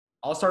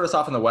I'll start us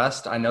off in the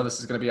West. I know this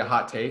is going to be a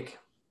hot take.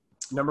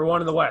 Number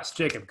one in the West.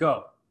 Jacob,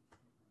 go.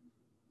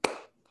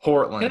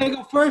 Portland. Can I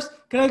go first?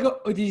 Can I go?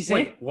 Oh, did he say?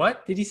 Wait,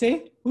 what? Did he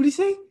say? Who did he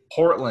say?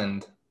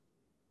 Portland.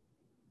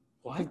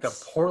 I think the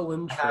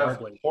Portland I have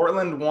Trailblazers.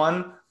 Portland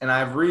won, and I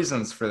have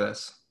reasons for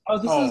this.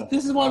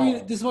 This is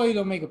why you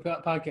don't make a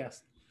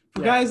podcast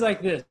for guys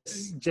like this.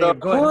 Jacob,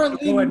 go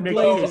ahead and make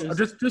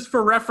Blazers. just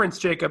for reference,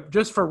 Jacob.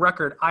 Just for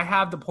record, I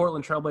have the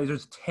Portland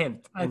Trailblazers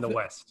 10th in the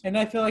West. And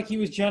I feel like he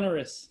was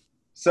generous.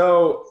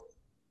 So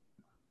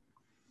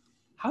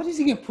how does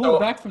he get pulled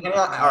back from that?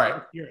 All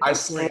right. I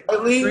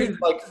slightly,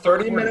 like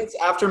 30 minutes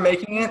after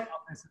making it.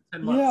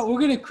 Yeah, we're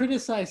gonna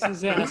criticize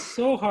his ass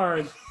so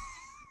hard.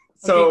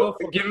 So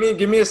give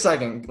me a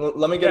second.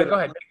 Let me get it. Go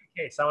ahead.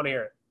 Make a case. I want to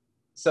hear it.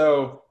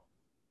 So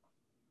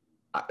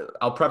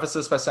I'll preface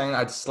this by saying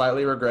I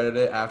slightly regretted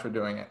it after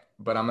doing it,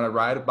 but I'm gonna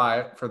ride by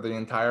it for the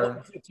entire.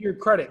 Well, to your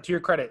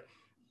credit,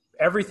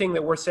 everything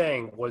that we're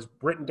saying was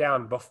written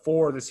down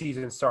before the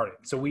season started.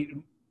 So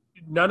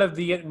none of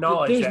the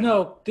knowledge.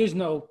 There's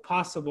no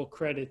possible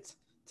credit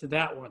to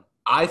that one.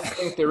 I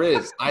think there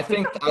is. I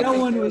think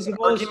one was an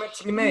argument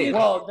to be made.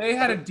 Well, they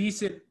had a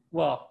decent.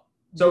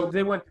 So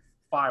they went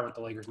 5 with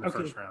the Lakers in the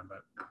first round,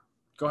 but.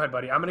 Go ahead,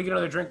 buddy. I'm going to get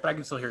another drink, but I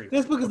can still hear you.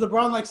 That's because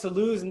LeBron likes to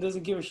lose and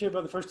doesn't give a shit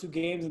about the first 2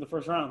 games in the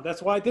first round.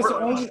 That's why this is the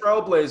only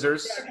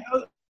Trailblazers.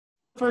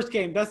 First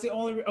game. That's the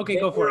only. Okay,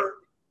 go for it.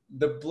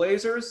 The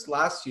Blazers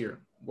last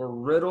year were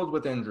riddled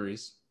with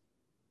injuries.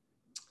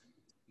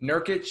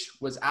 Nurkic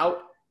was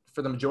out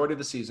for the majority of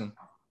the season.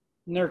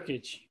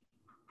 Nurkic.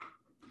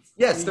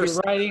 Yes, you're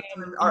writing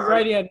on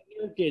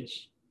Nurkic.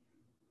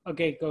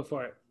 Okay, go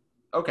for it.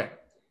 Okay.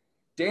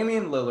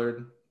 Damian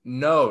Lillard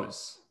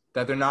knows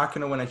that they're not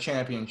going to win a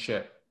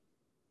championship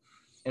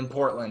in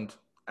Portland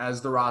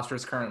as the roster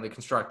is currently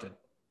constructed,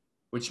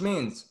 which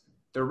means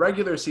their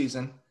regular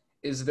season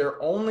is their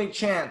only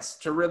chance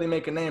to really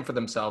make a name for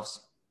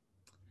themselves.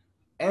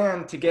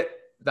 And to get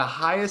the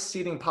highest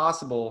seeding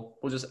possible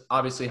will just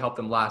obviously help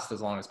them last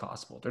as long as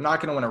possible. They're not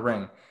going to win a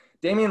ring.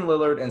 Damian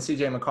Lillard and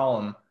CJ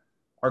McCollum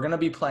are going to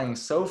be playing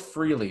so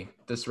freely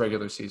this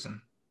regular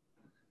season.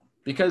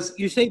 Because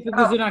you say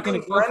because they're not going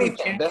to go for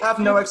anything. They have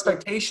no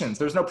expectations.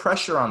 There's no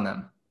pressure on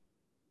them.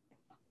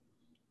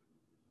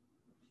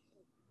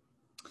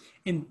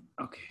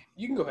 Okay.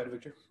 You can go ahead,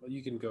 Victor. Well,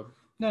 you can go.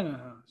 No,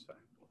 it's fine.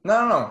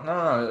 No.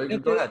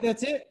 Go ahead.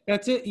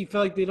 That's it. You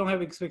feel like they don't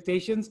have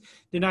expectations.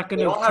 They're not going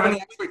to. They don't have any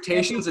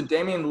expectations of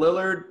Damian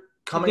Lillard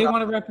coming. They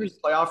want to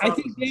represent playoff. I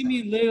think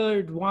Damian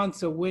Lillard wants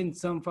to win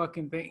some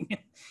fucking thing.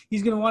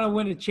 He's going to want to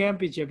win a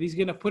championship. He's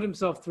going to put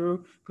himself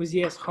through because he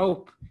has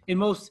hope. In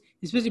most,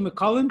 especially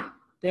McCollum,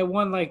 that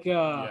won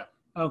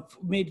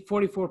made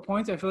 44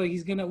 points. I feel like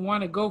he's going to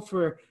want to go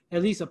for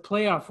at least a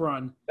playoff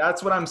run.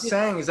 That's what I'm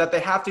saying is that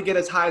they have to get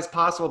as high as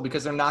possible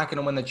because they're not going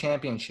to win the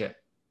championship.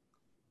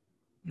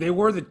 They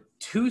were the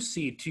 2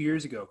 seed 2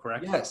 years ago,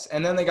 correct? Yes,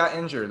 and then they got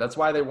injured. That's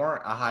why they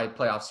weren't a high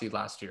playoff seed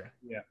last year.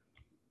 Yeah.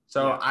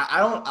 So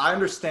I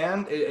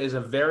understand it is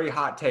a very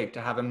hot take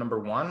to have them number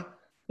 1.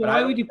 So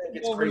why would you put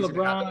him over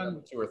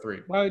LeBron? 2 or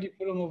 3. Why would you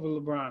put him over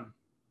LeBron?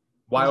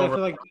 Why over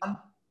LeBron?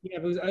 Yeah,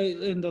 because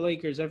in the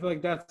Lakers, I feel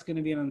like that's going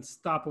to be an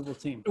unstoppable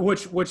team.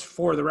 Which,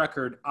 for the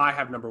record, I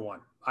have number 1.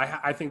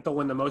 I think they'll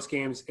win the most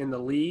games in the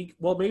league.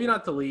 Well, maybe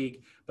not the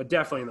league, but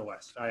definitely in the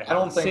West. I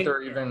don't think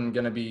they're even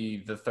going to be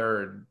the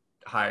 3rd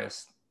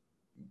highest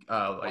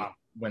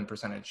win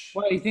percentage.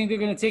 Why, you think they're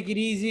going to take it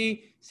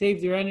easy,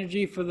 save their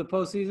energy for the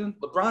postseason?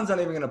 LeBron's not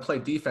even going to play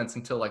defense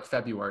until like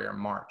February or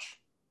March.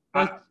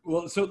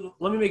 So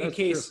let me make a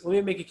case. True. Let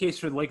me make a case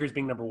for the Lakers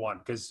being number 1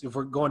 because if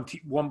we're going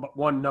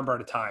one number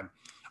at a time,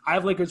 I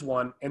have Lakers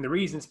 1, and the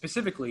reason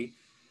specifically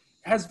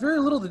has very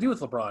little to do with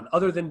LeBron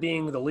other than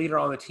being the leader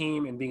on the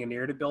team and being a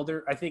narrative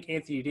builder. I think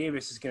Anthony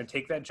Davis is going to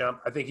take that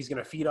jump. I think he's going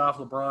to feed off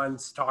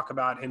LeBron's talk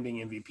about him being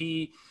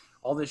MVP,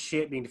 all this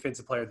shit, being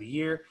Defensive Player of the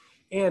Year.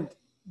 And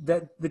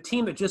that the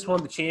team that just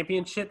won the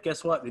championship,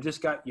 guess what? They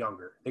just got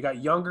younger. They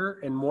got younger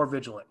and more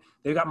vigilant.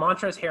 They've got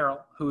Montrezl Harrell,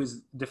 who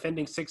is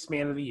defending 6th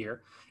Man of the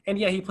Year. And,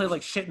 yeah, he played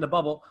like shit in the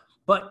bubble.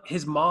 But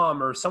his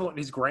mom or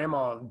his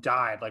grandma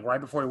died like right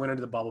before he went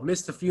into the bubble,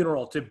 missed the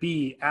funeral to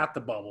be at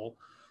the bubble.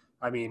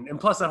 I mean, and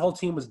plus that whole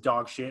team was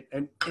dog shit.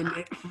 And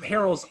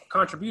Harrell's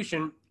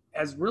contribution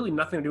has really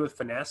nothing to do with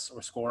finesse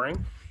or scoring.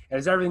 It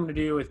has everything to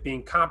do with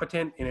being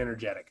competent and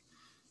energetic.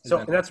 So,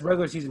 and that's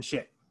regular season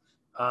shit.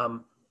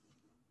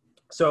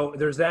 So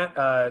there's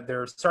that.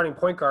 Their starting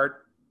point guard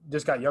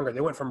just got younger.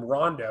 They went from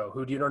Rondo,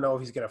 who you don't know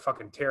if he's going to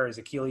fucking tear his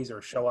Achilles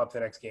or show up the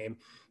next game.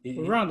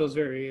 Rondo's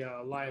very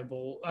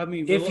liable. I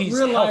mean, if he's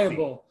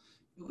reliable,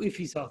 if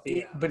he's healthy.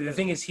 Yeah. But the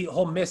thing is,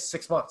 he'll miss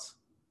 6 months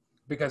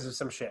because of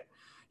some shit.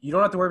 You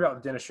don't have to worry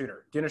about Dennis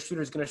Schroeder. Dennis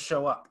Schroeder is going to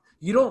show up.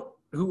 You don't.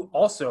 Who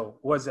also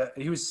was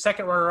he was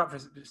second runner-up for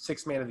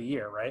 6th Man of the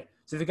Year, right?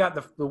 So they got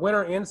the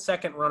winner and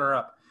second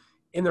runner-up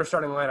in their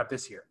starting lineup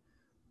this year.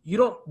 You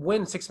don't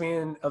win 6th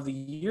Man of the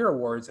Year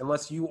awards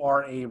unless you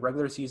are a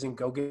regular season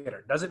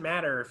go-getter. Doesn't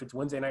matter if it's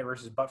Wednesday night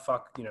versus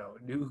buttfuck,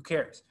 who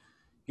cares?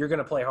 You're going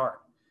to play hard,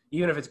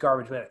 even if it's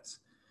garbage minutes.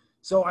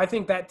 So I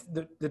think that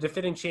the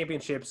defending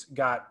championships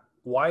got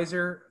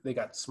wiser, they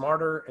got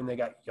smarter, and they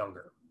got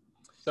younger.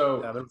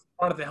 So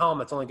at the helm,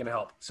 that's only going to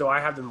help. So I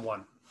have them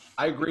 1.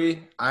 I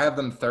agree. I have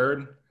them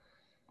 3rd.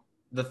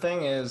 The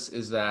thing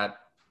is that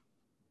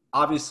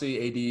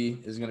obviously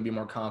AD is going to be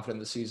more confident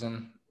this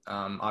season.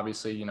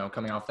 Obviously,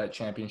 coming off that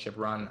championship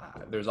run,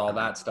 there's all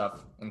that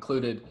stuff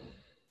included.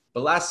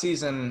 But last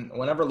season,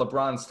 whenever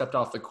LeBron stepped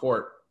off the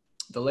court,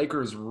 the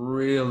Lakers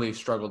really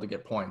struggled to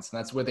get points, and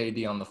that's with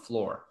AD on the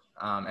floor.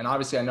 And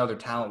obviously, I know they're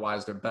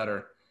talent-wise, they're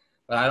better,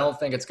 but I don't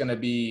think it's going to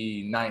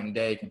be night and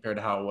day compared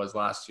to how it was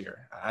last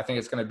year. I think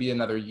it's going to be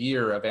another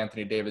year of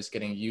Anthony Davis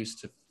getting used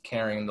to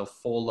carrying the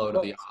full load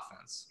of the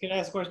offense. Can I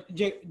ask a question?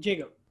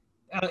 Jacob,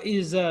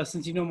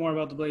 since you know more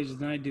about the Blazers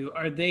than I do,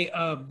 are they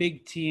a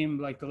big team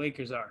like the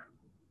Lakers are?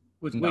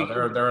 No,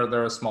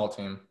 they're a small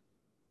team.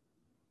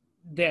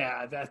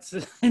 Yeah, that's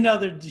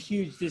another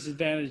huge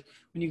disadvantage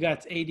when you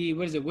got AD.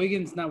 What is it?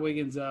 Wiggins? Not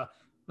Wiggins.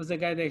 What's that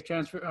guy that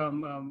transferred?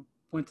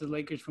 Went to the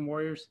Lakers from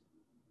Warriors.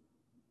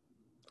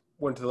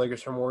 Went to the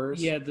Lakers from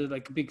Warriors. Yeah,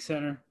 the big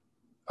center.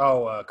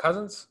 Oh,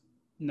 Cousins?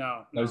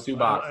 No.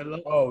 Zubac.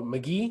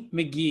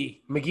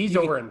 McGee's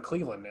over in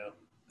Cleveland now.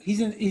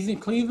 He's in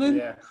Cleveland.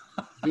 Yeah.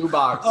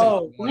 Zubac.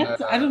 Oh,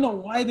 I don't know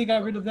why they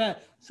got rid of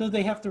that. So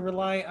they have to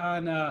rely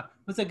on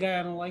what's that guy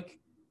I don't like?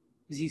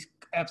 Because he's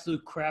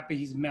absolute crappy.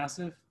 He's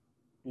massive.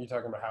 You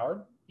talking about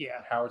Howard?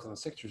 Yeah. Howard's on the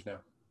Sixers now.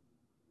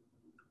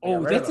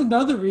 Oh, that's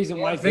another reason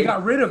why they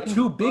got rid of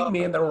 2 big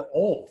men that were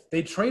old.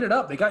 They traded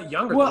up. They got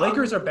younger. The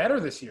Lakers are better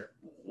this year.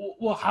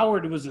 Well,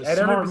 Howard was a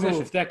smart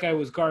move. That guy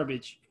was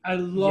garbage. I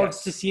love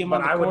to see him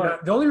on the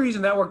court. The only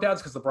reason that worked out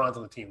is because LeBron's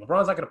on the team.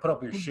 LeBron's not going to put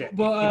up your shit.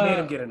 He made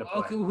him get into play.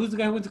 Okay, who's the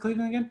guy who went to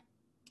Cleveland again?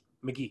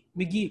 McGee.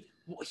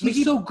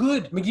 He's so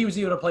good. McGee was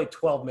able to play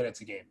 12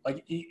 minutes a game.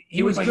 Like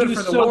he was good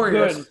for the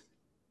Warriors. Good.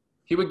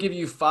 He would give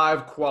you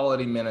 5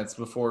 quality minutes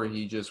before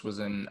he just was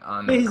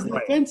on. His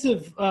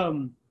defensive,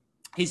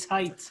 his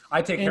height.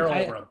 I take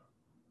Harrell over him.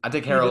 I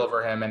take Harrell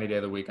over him any day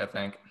of the week, I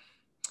think.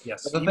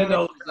 Yes. But the thing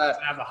is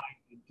that have the height.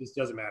 It just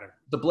doesn't matter.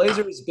 The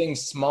Blazers being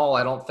small,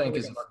 I don't think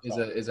is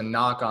a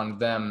knock on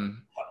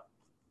them.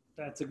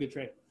 That's a good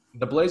trade.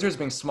 The Blazers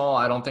being small,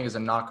 I don't think is a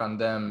knock on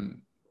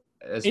them.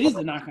 It is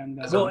a knock on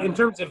them. Well, in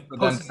terms of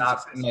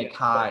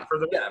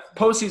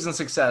postseason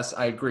success,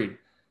 I agreed.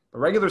 But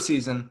regular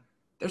season,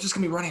 they're just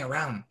gonna be running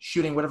around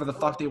shooting whatever the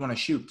fuck they want to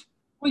shoot.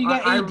 Well, you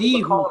got AD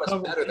who is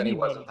better than he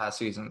was in past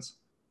seasons.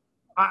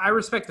 I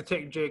respect the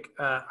take, Jake.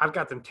 I've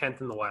got them 10th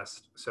in the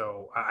West.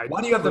 So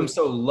why do you have them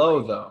so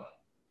low, though?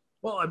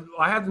 Well,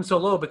 I have them so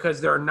low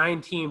because there are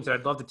 9 teams that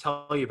I'd love to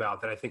tell you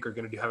about that I think are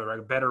going to have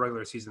a better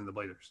regular season than the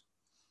Blazers.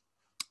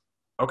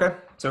 Okay,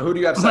 so who do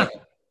you have second?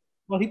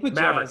 Well, he put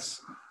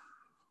Mavericks.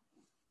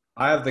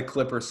 I have the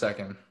Clippers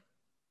second.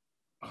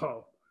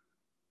 Oh.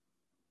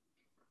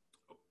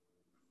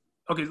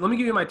 Okay, let me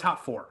give you my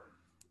top 4.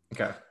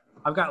 Okay.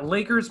 I've got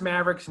Lakers,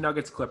 Mavericks,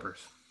 Nuggets,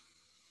 Clippers.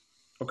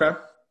 Okay.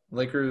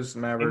 Lakers,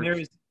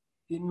 Mavericks.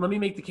 Let me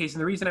make the case. And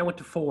the reason I went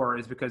to 4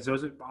 is because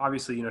those are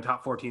obviously,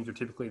 top 4 teams are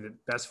typically the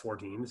best 4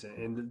 teams.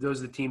 And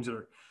those are the teams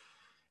that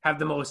have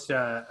the most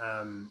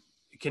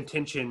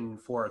contention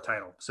for a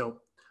title. So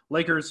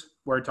Lakers,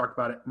 we already talked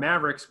about it.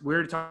 Mavericks, we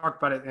already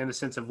talked about it in the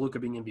sense of Luka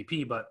being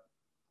MVP. But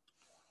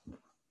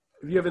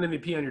if you have an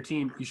MVP on your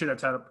team, you should have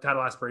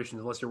title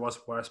aspirations unless you're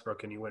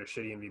Westbrook and you win a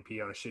shitty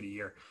MVP on a shitty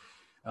year.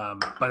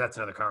 But that's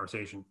another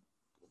conversation.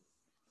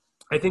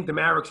 I think the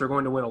Mavericks are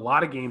going to win a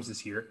lot of games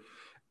this year.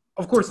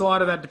 Of course, a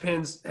lot of that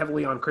depends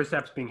heavily on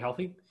Kristaps being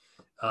healthy.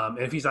 And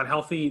if he's not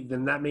healthy,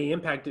 then that may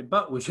impact it.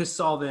 But we just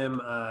saw them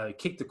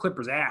kick the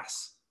Clippers'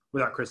 ass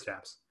without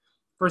Kristaps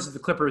versus the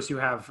Clippers who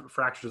have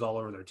fractures all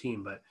over their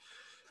team. But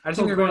I just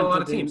think they're going to a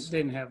lot of teams. They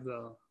didn't have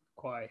the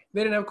Kawhi.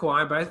 They didn't have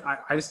Kawhi, but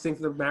I just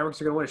think the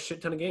Mavericks are going to win a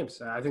shit ton of games.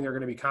 I think they're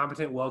going to be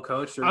competent,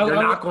 well-coached. They're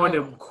not going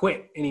to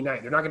quit any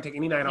night. They're not going to take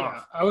any night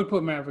off. I would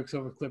put Mavericks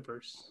over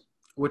Clippers.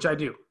 Which I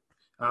do.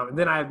 And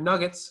then I have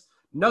Nuggets.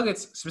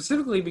 Nuggets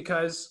specifically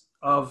because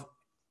of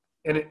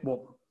 – and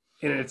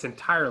it's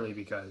entirely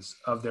because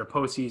of their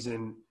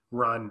postseason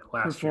run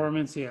last year.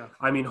 Performance, yeah.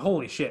 I mean,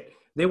 holy shit.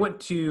 They went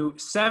to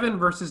 7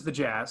 versus the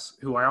Jazz,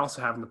 who I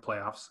also have in the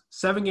playoffs.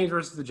 7 games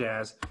versus the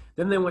Jazz.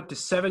 Then they went to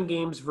 7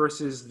 games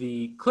versus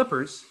the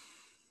Clippers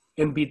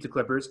and beat the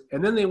Clippers.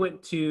 And then they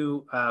went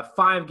to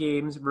 5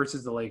 games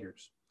versus the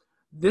Lakers.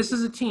 This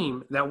is a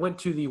team that went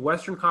to the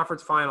Western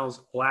Conference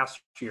Finals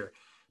last year.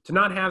 To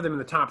not have them in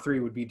the top 3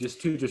 would be just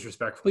too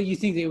disrespectful. But you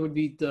think they would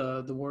beat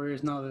the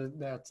Warriors now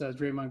that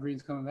Draymond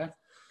Green's coming back?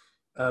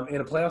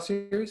 In a playoff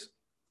series?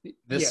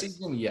 This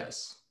season,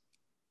 yes.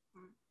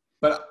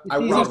 But I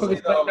will say,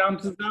 though,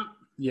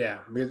 yeah.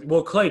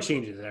 Well, Clay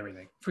changes and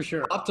everything. For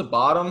sure. Top to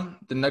bottom,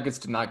 the Nuggets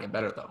did not get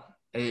better, though.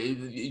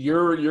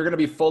 You're going to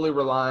be fully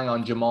relying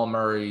on Jamal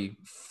Murray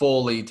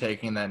fully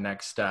taking that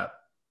next step.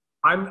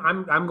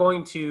 I'm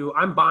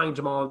buying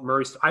Jamal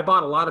Murray. I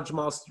bought a lot of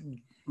Jamal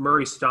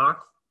Murray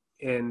stock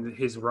in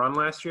his run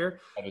last year,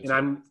 and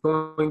I'm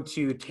going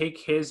to take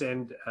his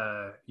and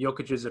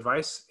Jokic's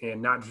advice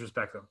and not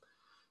disrespect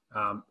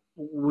them.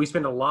 we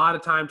spend a lot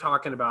of time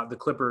talking about the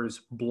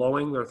Clippers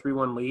blowing their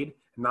 3-1 lead,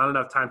 and not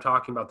enough time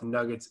talking about the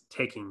Nuggets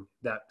taking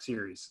that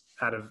series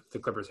out of the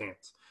Clippers'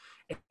 hands.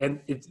 And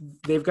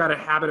they've got a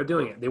habit of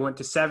doing it. They went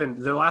to 7.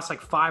 Their last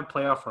 5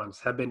 playoff runs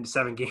have been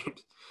 7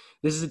 games.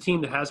 This is a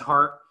team that has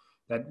heart,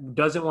 that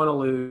doesn't want to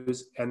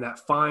lose, and that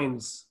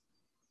finds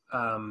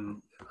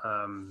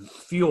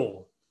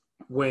fuel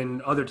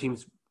when other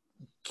teams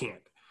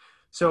can't.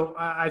 So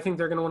I think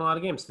they're going to win a lot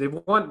of games. They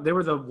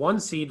were the 1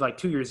 seed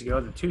 2 years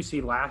ago, the 2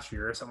 seed last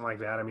year, or something like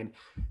that. I mean,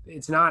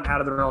 it's not out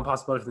of the realm of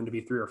possibility for them to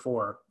be 3 or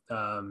 4.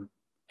 And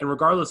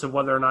regardless of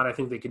whether or not I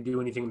think they can do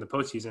anything in the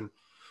postseason,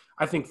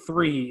 I think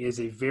 3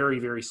 is a very,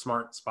 very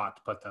smart spot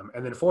to put them.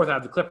 And then 4th, I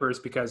have the Clippers,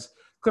 because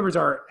Clippers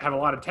have a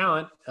lot of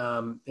talent.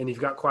 And you've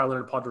got Kawhi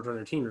Leonard and Paul George on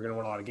your team, you're going to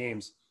win a lot of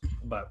games.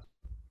 But,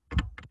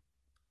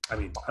 I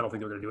mean, I don't think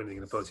they're going to do anything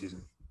in the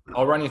postseason.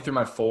 I'll run you through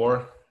my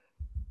 4.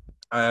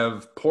 I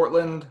have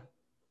Portland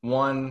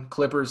 1,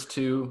 Clippers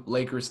 2,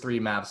 Lakers 3,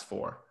 Mavs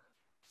 4.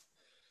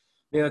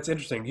 Yeah, that's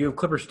interesting. You have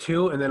Clippers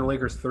 2 and then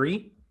Lakers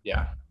 3?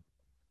 Yeah.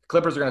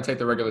 Clippers are going to take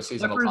the regular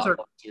season a lot Clippers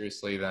more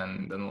seriously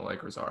than the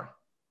Lakers are.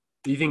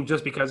 Do you think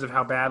just because of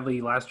how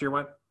badly last year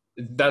went?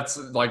 That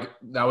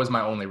was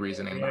my only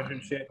reasoning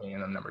behind being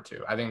them number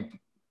 2. I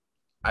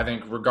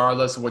think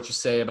regardless of what you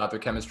say about their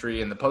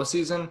chemistry in the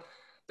postseason,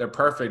 they're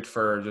perfect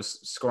for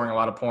just scoring a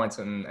lot of points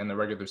in the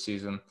regular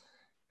season.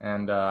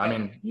 And, I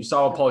mean, you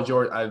saw Paul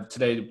George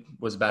today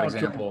was a bad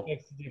example.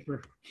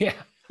 Yeah.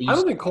 I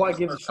don't think Kawhi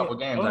gives a shit.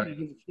 Games, I don't think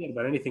he gives a shit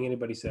about anything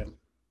anybody said.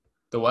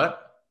 The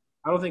what?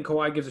 I don't think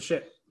Kawhi gives a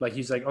shit.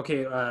 He's like,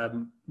 okay,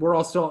 we're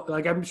all still –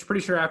 I'm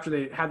pretty sure after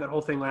they had that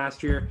whole thing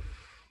last year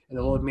and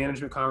the load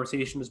management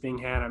conversation was being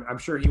had, I'm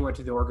sure he went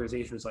to the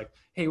organization and was like,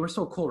 hey, we're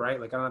still cool, right?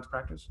 I don't have to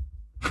practice.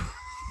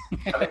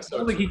 I think so. I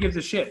don't think he gives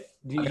a shit.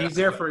 He's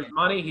there for his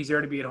money. He's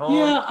there to be at home.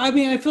 Yeah, I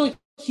mean, I feel like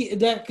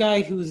that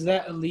guy who's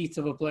that elite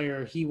of a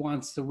player, he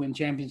wants to win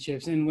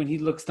championships. And when he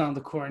looks down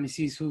the court and he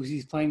sees who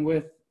he's playing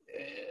with,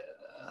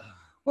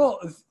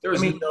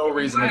 there's no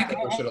reason that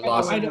Clippers should have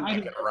lost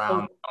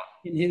around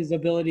in his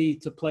ability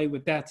to play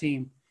with that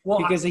team,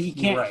 because he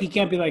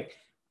can't be like,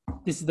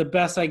 this is the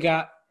best I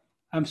got.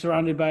 I'm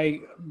surrounded by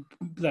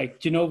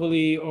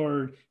Ginobili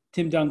or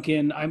Tim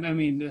Duncan.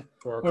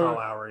 Or Kyle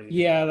Lowry.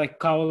 Yeah,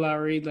 Kyle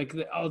Lowry,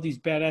 all these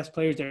badass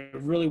players that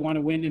really want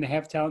to win and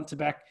have talent to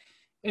back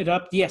it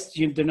up. Yes,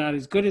 they're not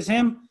as good as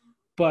him,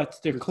 but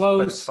they're close.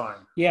 But it's fine.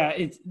 Yeah,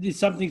 it's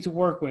something to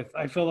work with.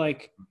 I feel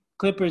like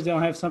Clippers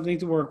don't have something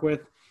to work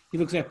with. He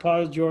looks at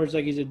Paul George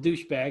like he's a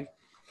douchebag.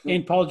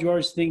 And Paul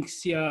George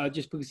thinks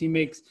just because he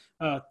makes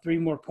 3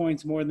 more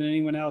points more than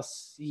anyone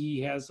else,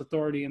 he has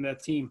authority in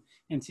that team.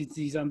 And since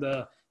he's on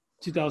the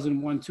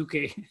 2001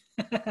 2K.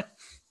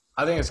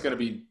 I think it's going to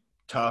be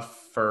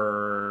tough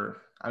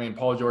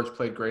Paul George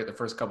played great the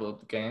first couple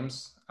of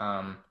games.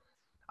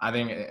 I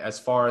think as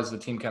far as the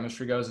team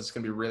chemistry goes, it's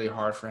going to be really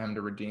hard for him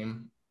to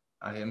redeem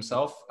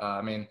himself.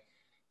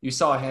 You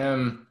saw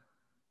him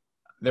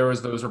 – there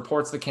was those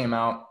reports that came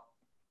out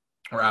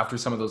or after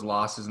some of those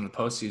losses in the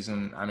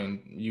postseason.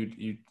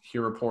 You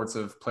hear reports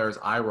of players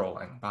eye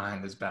rolling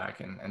behind his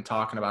back and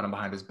talking about him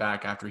behind his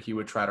back after he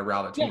would try to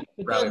rally the team.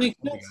 Yeah, that makes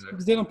sense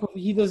because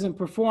he doesn't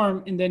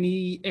perform, and then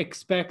he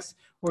expects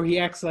or he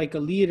acts like a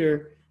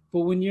leader.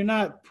 But when you're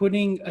not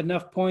putting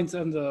enough points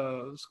on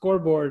the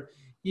scoreboard,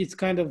 it's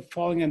kind of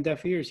falling on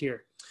deaf ears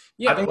here.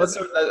 Yeah, I think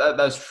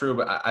that's true,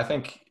 but I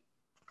think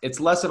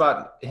it's less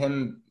about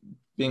him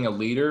being a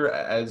leader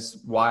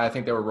as why I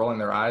think they were rolling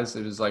their eyes.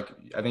 It was I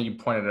think you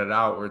pointed it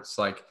out where it's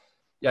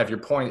if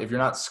you're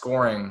not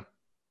scoring,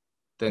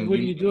 then what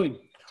are you doing?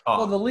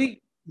 Well, the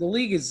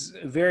league is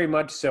very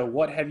much so.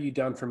 What have you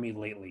done for me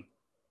lately?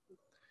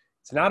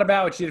 It's not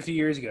about what you did a few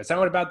years ago. It's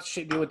not about the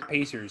shit you did with the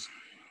Pacers.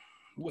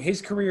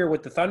 His career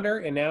with the Thunder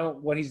and now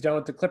what he's done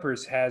with the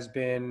Clippers has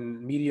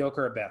been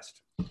mediocre at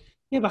best.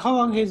 Yeah, but how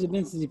long has it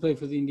been since he played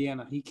for the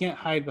Indiana? He can't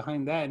hide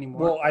behind that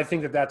anymore. Well, I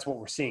think that's what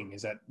we're seeing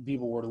is that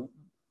people were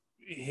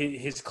 –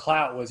 his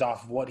clout was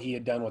off of what he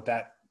had done with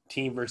that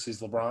team versus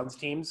LeBron's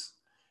teams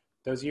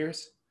those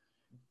years.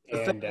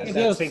 And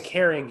that's been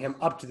carrying him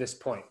up to this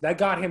point. That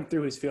got him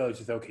through his failures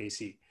with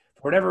OKC.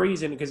 For whatever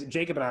reason, because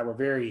Jacob and I were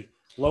very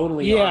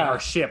lonely on our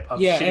ship of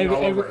shitting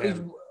all over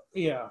him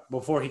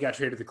before he got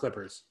traded to the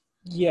Clippers.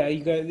 Yeah,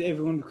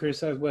 everyone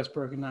criticized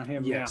Westbrook and not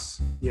him. Yes.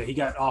 Yeah, he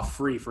got off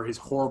free for his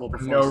horrible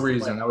performance. No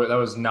reason. That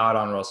was not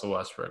on Russell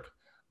Westbrook.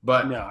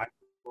 But no,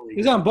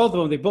 he's on both of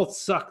them. They both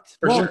sucked.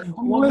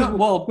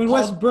 When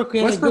Westbrook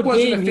had Westbrook a good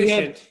game,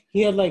 efficient.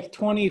 He had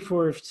 20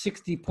 for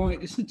 60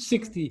 points,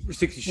 60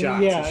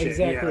 shots. Yeah,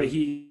 exactly.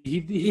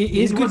 Yeah,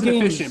 he wasn't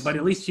efficient, but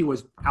at least he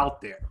was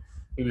out there.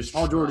 He was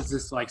Paul George is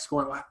just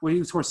scoring.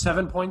 He scored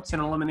 7 points in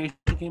an elimination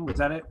game. Was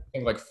that it? I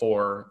think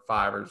 4 or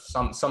 5 or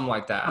something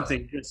like that.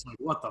 Something just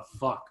what the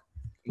fuck.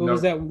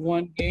 Was that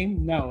one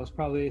game? No, it was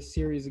probably a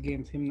series of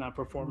games. Him not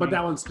performing. But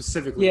that one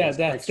specifically. Yeah,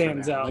 that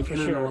stands out for in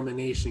sure. An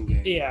elimination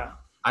game. Yeah.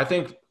 I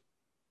think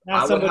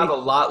I would have a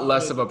lot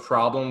less of a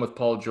problem with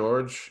Paul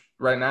George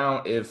right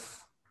now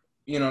if,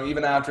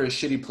 even after a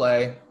shitty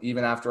play,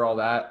 even after all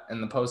that in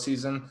the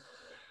postseason,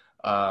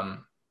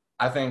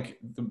 I think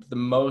the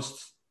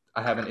most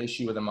I have an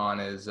issue with him on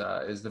is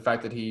the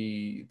fact that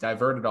he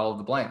diverted all of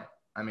the blame.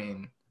 I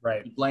mean,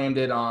 Right. he blamed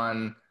it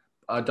on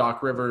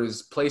Doc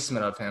Rivers'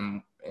 placement of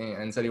him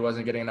and said he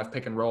wasn't getting enough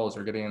pick and rolls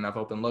or getting enough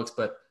open looks.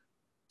 But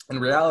in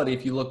reality,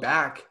 if you look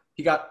back,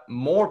 he got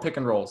more pick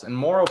and rolls and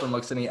more open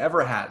looks than he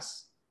ever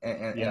has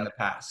in the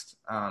past.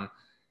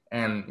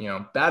 And,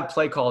 bad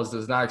play calls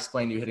does not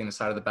explain you hitting the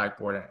side of the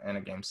backboard in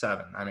a game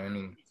 7. I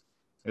mean,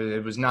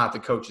 it was not the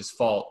coach's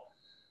fault.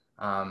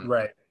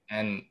 Right.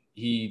 And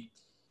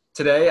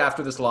today,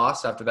 after this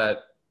loss, after that,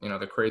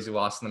 the crazy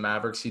loss in the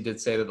Mavericks, he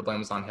did say that the blame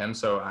was on him.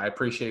 So I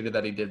appreciated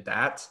that he did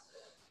that.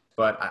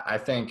 But I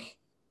think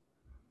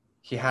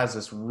he has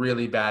this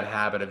really bad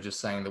habit of just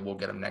saying that we'll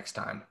get him next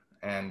time.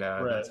 And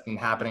that's been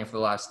happening for the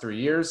last 3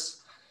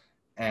 years.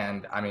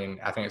 And, I mean,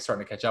 I think it's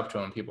starting to catch up to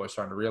him. People are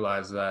starting to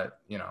realize that,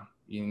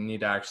 you need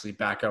to actually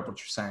back up what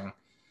you're saying.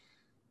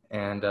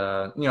 And,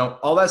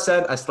 all that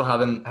said, I still have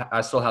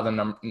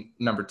them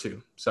number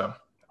 2. So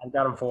I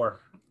got him 4.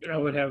 I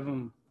would have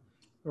him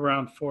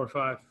around 4 or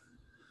 5.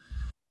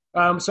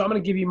 So I'm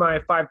going to give you my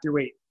 5 through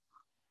 8.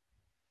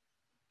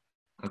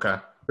 Okay.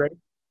 Ready?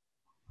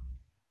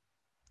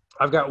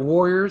 I've got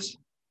Warriors,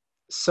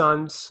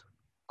 Suns,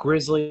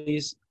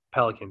 Grizzlies,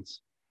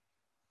 Pelicans.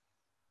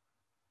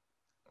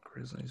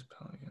 Grizzlies,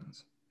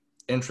 Pelicans.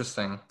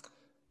 Interesting.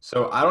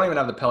 So I don't even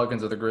have the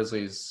Pelicans or the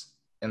Grizzlies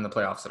in the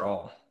playoffs at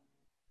all.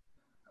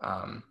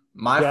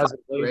 My 5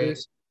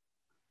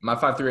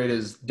 through 8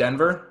 is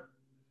Denver,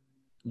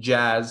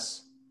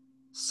 Jazz,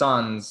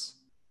 Suns,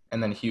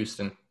 and then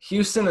Houston.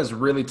 Houston is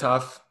really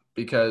tough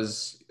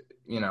because,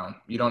 you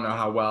don't know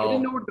how well. I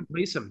didn't know where to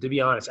place him, to be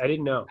honest. I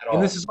didn't know.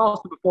 And this is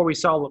also before we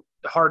saw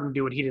Harden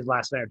do what he did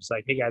last night. It's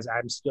like, hey, guys,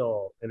 I'm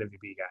still an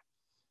MVP guy.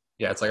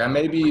 Yeah, it's like I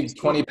may be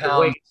 20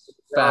 pounds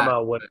fat.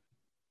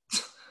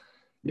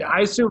 Yeah,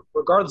 I assume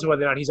regardless of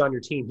whether or not he's on your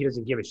team, he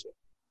doesn't give a shit.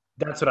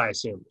 That's what I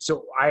assume.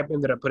 So I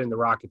ended up putting the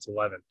Rockets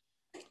 11.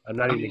 I'm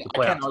not even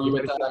I can't argue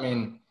with that. I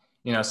mean,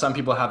 some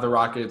people have the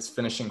Rockets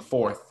finishing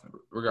 4th,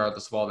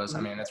 regardless of all this.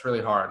 I mean, it's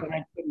really hard.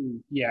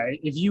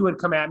 If you would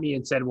come at me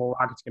and said, well,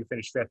 Rockets going to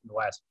finish 5th in the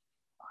West,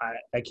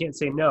 I can't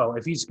say no.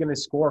 If he's going to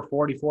score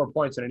 44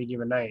 points on any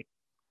given night,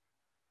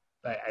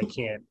 I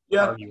can't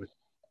argue with it.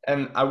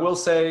 And I will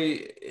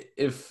say,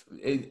 if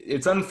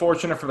it's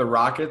unfortunate for the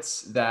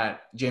Rockets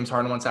that James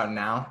Harden wants out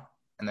now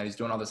and that he's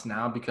doing all this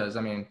now, because,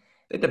 I mean,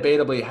 they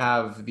debatably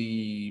have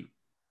the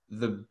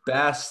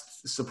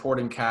best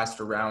supporting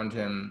cast around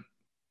him,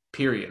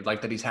 period,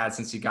 like that he's had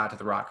since he got to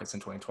the Rockets in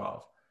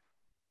 2012.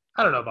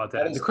 I don't know about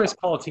that. The Chris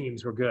Paul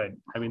teams were good.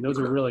 I mean, those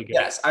are really good.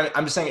 Yes,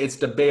 I'm just saying it's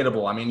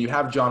debatable. I mean, you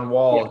have John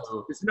Wall. Yes,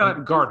 it's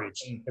not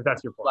garbage, if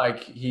that's your point.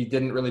 Like, he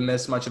didn't really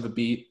miss much of a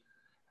beat.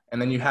 And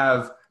then you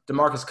have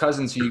DeMarcus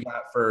Cousins, who you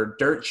got for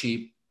dirt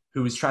cheap,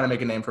 who was trying to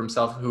make a name for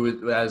himself,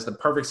 who has the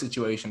perfect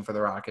situation for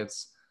the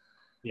Rockets.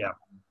 Yeah.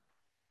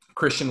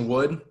 Christian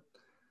Wood.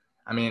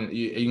 I mean,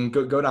 you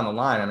can go down the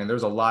line. I mean,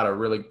 there's a lot of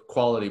really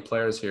quality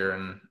players here,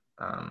 and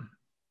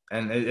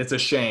it's a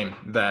shame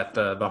that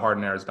the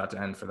Harden era is about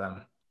to end for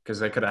them because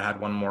they could have had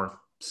one more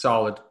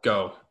solid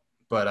go.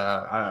 But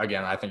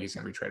again, I think he's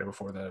going to be traded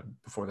before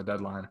the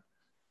deadline.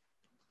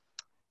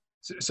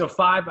 So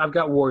 5, I've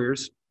got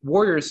Warriors.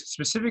 Warriors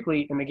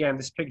specifically, and again,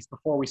 this pick is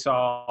before we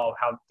saw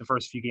how the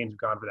first few games have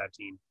gone for that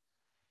team.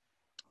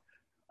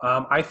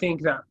 I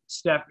think that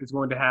Steph is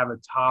going to have a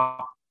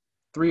top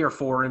 3 or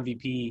 4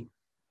 MVP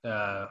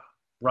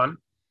run.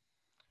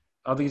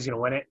 I don't think he's going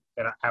to win it,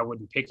 and I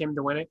wouldn't pick him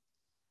to win it.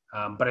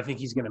 But I think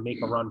he's going to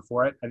make a run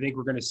for it. I think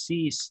we're going to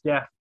see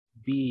Steph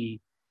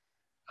be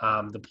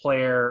the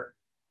player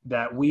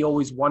that we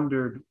always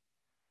wondered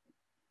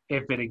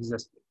if it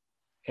existed.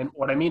 And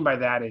what I mean by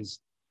that is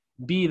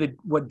be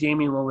what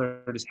Damian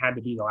Lillard has had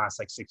to be the last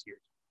 6 years.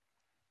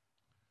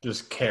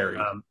 Just carry.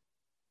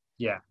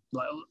 Yeah.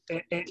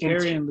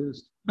 Carry and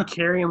lose.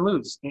 Carry and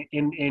lose.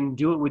 And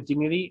do it with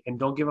dignity and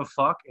don't give a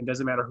fuck. It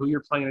doesn't matter who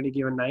you're playing any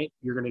given night.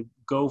 You're going to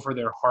go for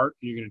their heart.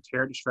 You're going to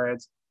tear it to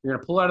shreds. You're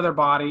going to pull out of their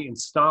body and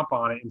stomp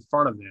on it in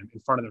front of them, in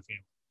front of their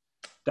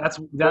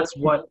family. That's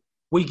what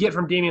we get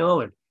from Damian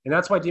Lillard. And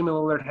that's why Damian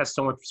Lillard has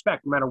so much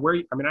respect, no matter where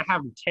 – I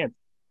have him 10th.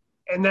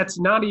 And that's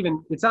not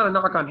even – it's not a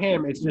knock on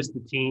him. It's just the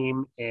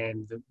team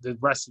and the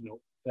rest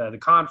of the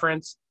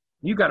conference.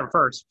 You got him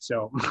first,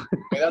 so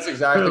 – that's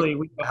exactly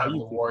how the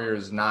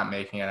Warriors not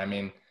making it. I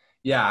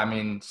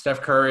mean,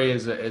 Steph Curry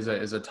is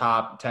a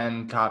top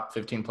 10, top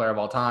 15 player of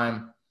all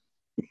time.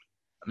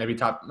 Maybe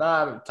top.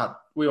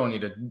 We don't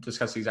need to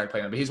discuss the exact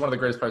player, but he's one of the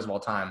greatest players of all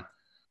time.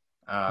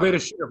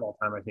 Greatest shooter of all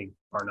time, I think,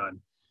 bar none.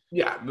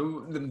 Yeah,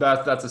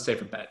 that's a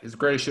safer bet. He's the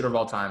greatest shooter of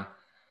all time.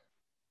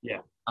 Yeah.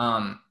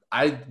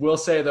 I will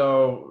say,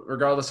 though,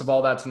 regardless of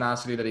all that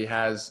tenacity that he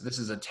has, this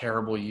is a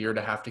terrible year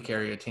to have to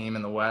carry a team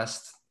in the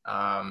West,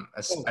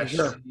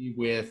 especially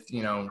with,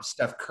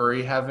 Steph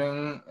Curry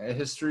having a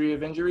history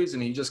of injuries,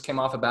 and he just came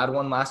off a bad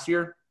one last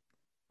year.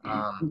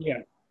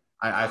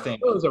 I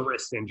think it was a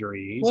wrist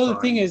injury. The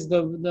thing is,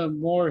 the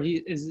more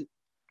he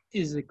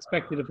is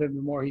expected of him,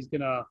 the more he's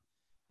gonna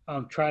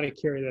try to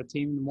carry that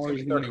team. The more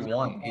he's going to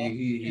 31.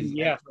 He's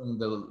entering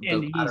the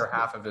latter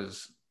half of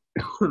his.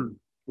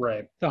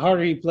 Right. The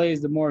harder he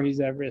plays, the more he's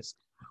at risk.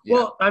 Yeah.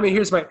 Well, I mean,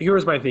 here's my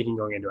thinking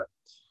going into it.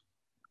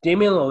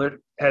 Damian Lillard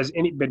has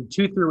been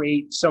 2 through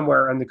 8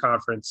 somewhere in the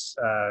conference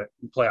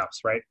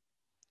playoffs, right?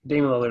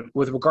 Damian Lillard,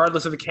 with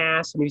regardless of the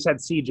cast, I mean, he's had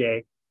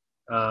CJ,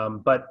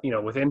 but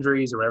with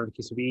injuries or whatever the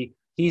case would be,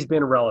 he's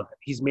been relevant.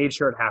 He's made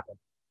sure it happened.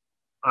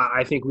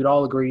 I think we'd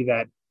all agree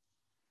that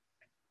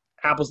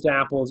apples to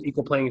apples,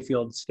 equal playing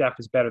field, Steph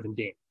is better than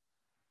Dame.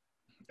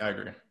 I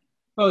agree.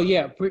 Oh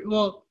yeah,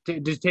 well,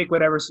 just take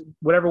whatever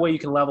way you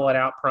can level it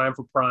out, prime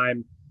for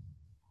prime.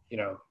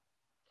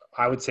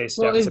 I would say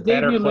Steph is a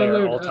better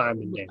player all time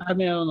than Dame. I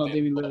mean, I don't know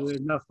Damian Lillard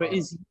enough, but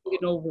is he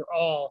an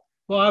overall?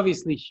 Well,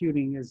 obviously,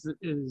 shooting is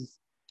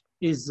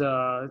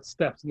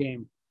Steph's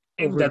game.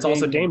 That's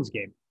also Dame's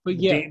game. But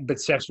yeah, but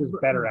Steph's was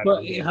better at it.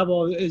 But how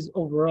about his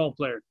overall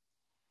player?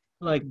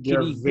 Like,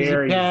 they're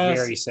very,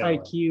 very similar.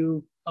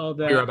 IQ, all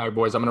that. Be right back,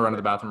 boys. I'm gonna run to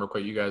the bathroom real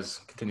quick. You guys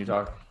continue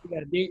talking. Yeah,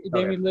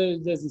 Damian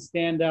Lillard doesn't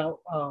stand out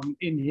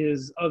in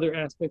his other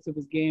aspects of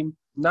his game.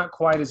 Not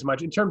quite as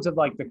much in terms of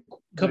like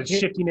the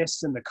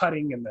shiftiness and the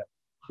cutting and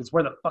it's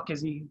where the fuck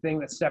is he thing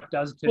that Steph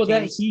does to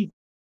teams. He's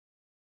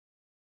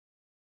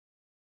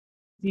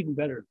even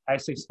better. I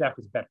say Steph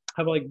is better.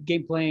 How about like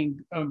game playing?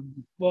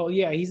 Well,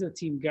 yeah, he's a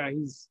team guy.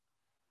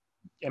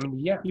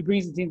 He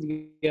brings the team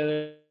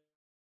together.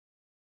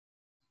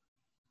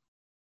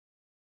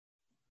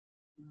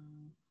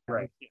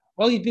 Right.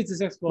 Well, he did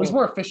successful. He's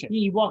more efficient.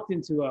 He walked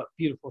into a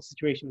beautiful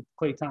situation with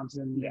Klay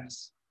Thompson.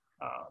 Yes.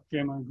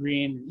 Draymond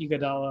Green,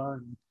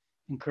 Iguodala,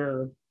 and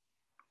Kerr.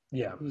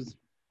 Yeah. Who's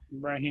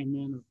right hand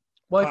man.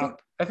 Well,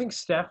 I think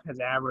Steph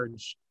has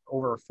averaged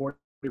over 40%.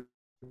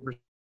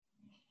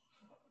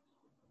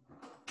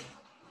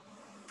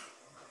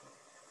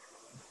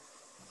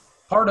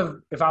 Part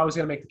of, if I was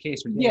going to make the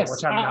case for Dame,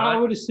 yes, I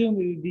would assume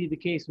it would be the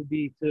case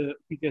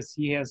because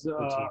he has teams,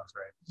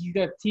 right? He's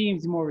got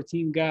teams, more of a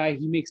team guy.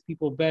 He makes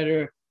people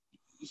better.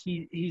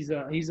 He's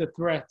a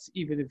threat,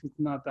 even if it's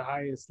not the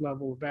highest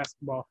level of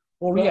basketball.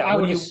 Well, yeah, I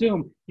would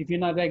assume if you're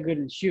not that good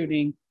in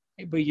shooting,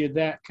 but you're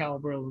that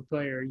caliber of a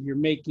player, you're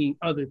making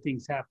other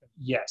things happen.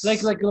 Yes, like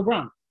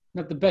LeBron,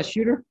 not the best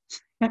shooter,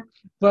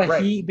 but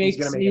right. He makes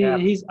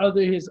his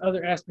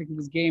other aspect of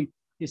his game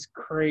is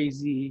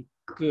crazy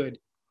good.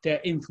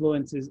 That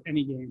influences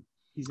any game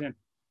he's in.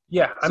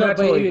 Yeah, I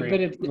totally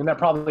agree. And that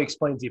probably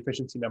explains the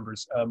efficiency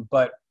numbers.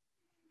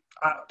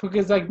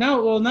 Because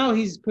now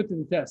he's put to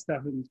the test,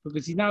 definitely.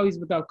 Because he's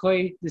without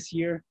Klay this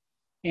year,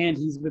 and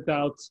he's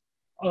without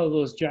all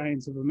those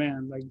giants of a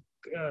man like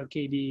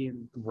KD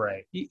and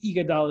right.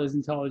 Iguodala's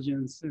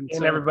intelligence, and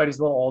so, everybody's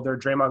a little older.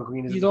 Draymond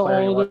Green is a little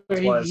older.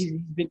 He's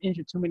been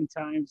injured too many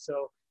times,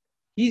 so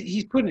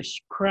he's put in a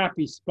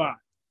crappy spot.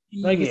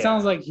 Like it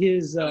sounds like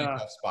his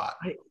tough spot.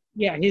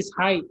 His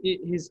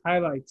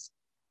highlights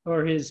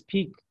or his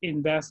peak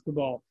in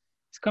basketball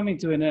is coming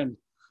to an end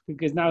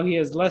because now he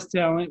has less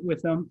talent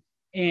with him,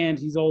 and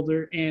he's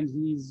older, and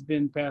he's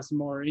been past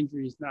more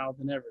injuries now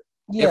than ever.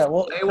 Yeah,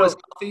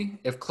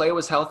 if Klay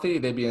was healthy,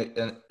 they'd be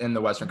in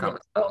the Western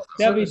Conference.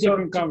 That'd be a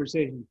different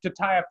conversation. To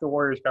tie up the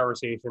Warriors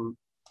conversation,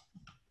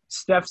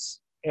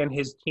 Steph's and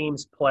his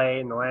team's play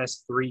in the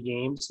last 3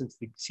 games since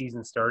the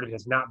season started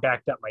has not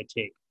backed up my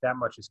take. That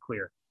much is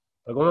clear.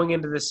 But going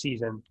into this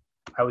season,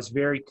 I was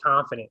very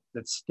confident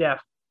that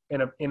Steph,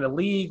 in a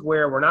league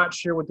where we're not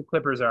sure what the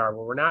Clippers are,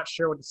 where we're not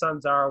sure what the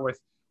Suns are with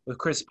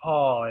Chris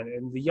Paul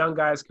and the young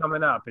guys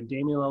coming up, and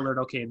Damian Lillard,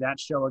 okay, that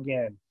show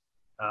again,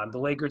 the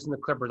Lakers and the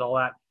Clippers, all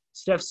that.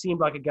 Steph seemed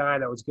like a guy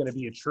that was going to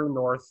be a true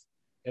north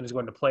and was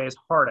going to play his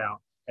heart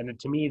out. And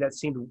to me, that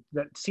seemed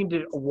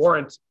to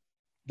warrant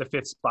the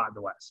 5th spot in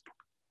the West.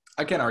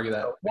 I can't argue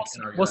that.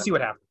 We'll see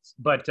what happens.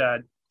 But,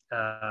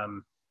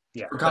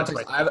 yeah. For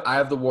context, I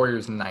have the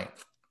Warriors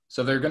 9th.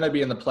 So they're going to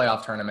be in the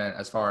playoff tournament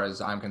as far as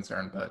I'm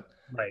concerned, but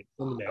right.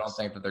 I don't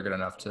think that they're good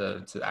enough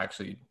to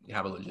actually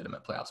have a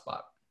legitimate playoff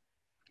spot.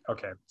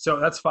 Okay, so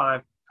that's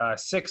 5.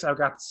 6, I've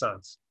got the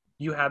Suns.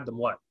 You had them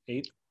what,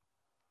 8?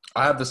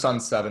 I have the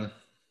Suns 7.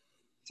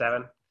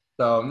 7?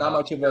 So not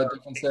much of a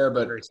difference there,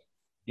 but,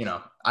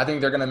 I think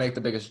they're going to make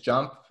the biggest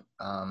jump.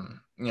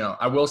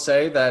 I will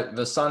say that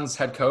the Suns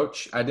head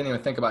coach, I didn't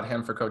even think about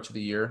him for coach of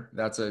the year.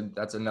 That's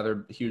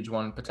another huge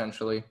one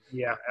potentially.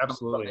 Yeah,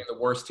 absolutely. The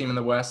worst team in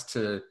the West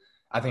to,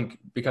 I think,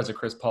 because of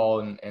Chris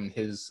Paul and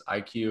his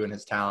IQ and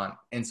his talent,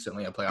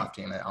 instantly a playoff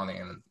team. I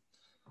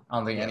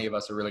don't think any of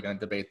us are really going to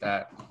debate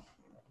that.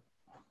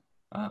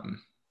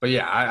 But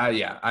yeah,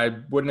 I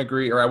wouldn't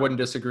agree or I wouldn't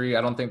disagree.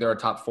 I don't think they're a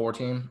top 4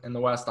 team in the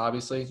West,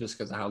 obviously, just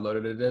because of how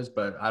loaded it is.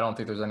 But I don't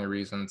think there's any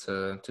reason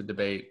to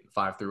debate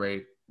 5 through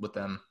 8 with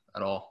them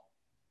at all.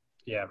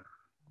 Yeah.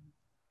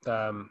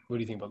 What do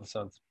you think about the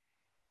Suns?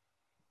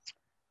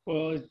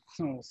 Well,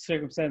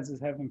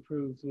 circumstances have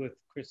improved with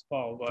Chris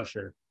Paul, but for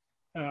sure.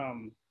 I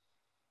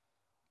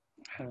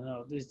don't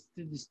know.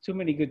 There's too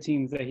many good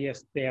teams that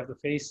they have to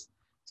face.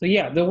 So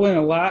yeah, they'll win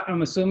a lot,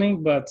 I'm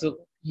assuming, but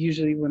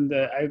usually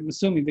I'm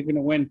assuming they're going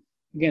to win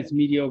against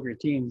mediocre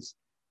teams.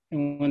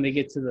 and when they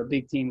get to the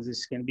big teams,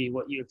 it's going to be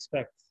what you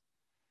expect.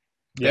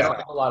 They don't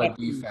have a lot of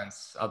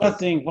defense.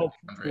 Nothing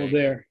hopeful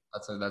there.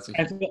 That's a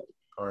I huge feel,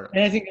 part.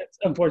 and I think that's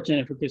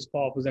unfortunate for Chris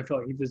Paul because I feel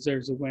like he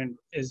deserves a win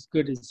as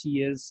good as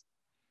he is.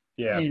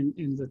 Yeah.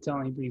 And the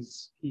talent he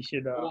brings, he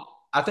should.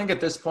 I think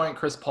at this point,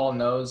 Chris Paul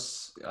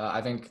knows.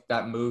 I think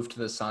that move to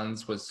the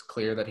Suns was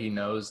clear that he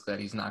knows that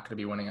he's not going to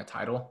be winning a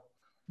title.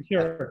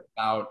 Sure.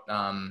 About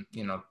trying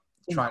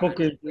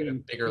to create a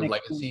bigger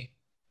legacy,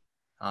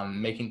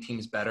 making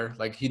teams better,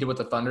 like he did with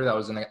the Thunder. That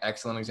was an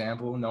excellent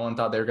example. No one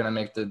thought they were going to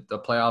make the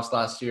playoffs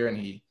last year, and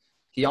he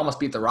almost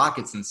beat the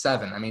Rockets in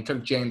 7. I mean, he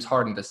took James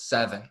Harden to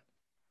 7,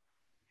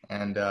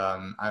 and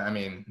I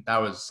mean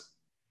that was.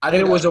 I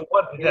think it was a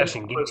one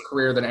possession game. His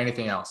career than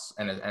anything else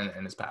in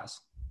his past.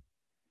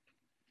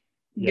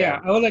 Yeah,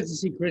 I would like to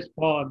see Chris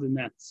Paul at the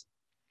Nets.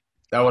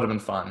 That would have been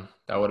fun.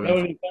 That would have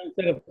been fun.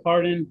 Instead of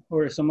Harden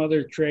or some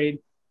other trade.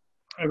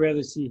 I'd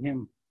rather see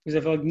him because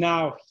I feel like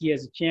now he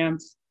has a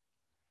chance.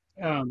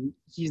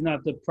 He's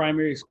not the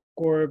primary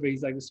scorer, but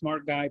he's like a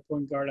smart guy,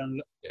 point guard on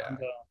the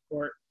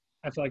court.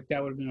 I feel like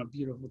that would have been a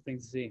beautiful thing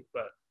to see.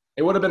 But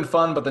it would have been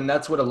fun, but the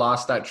Nets would have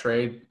lost that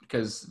trade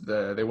because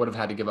they would have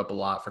had to give up a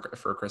lot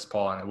for Chris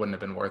Paul, and it wouldn't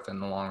have been worth it in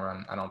the long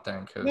run, I don't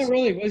think. Not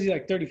really. Was he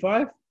like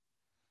 35?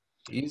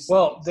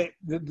 Well,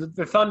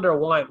 the Thunder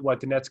want what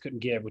the Nets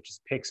couldn't give, which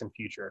is picks in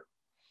future.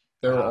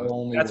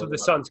 That's what the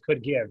Suns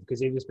could give because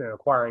they've just been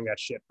acquiring that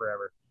shit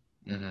forever.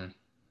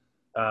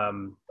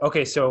 Mm-hmm.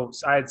 Okay, so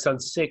I had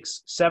Suns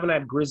 6, 7 I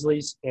had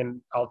Grizzlies,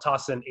 and I'll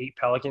toss in 8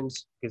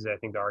 Pelicans because I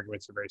think the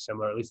arguments are very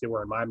similar. At least they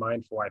were in my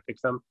mind for why I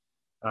picked them.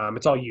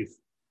 It's all youth.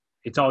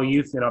 It's all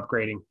youth and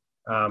upgrading.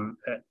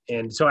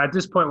 And so at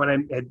this point when I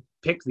had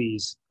picked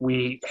these,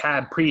 we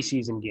had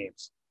preseason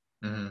games.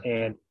 Mm-hmm.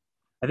 And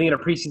I think in a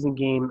preseason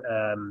game,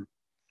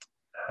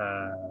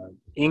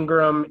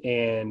 Ingram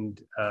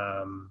and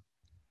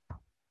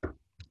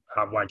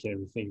why can't I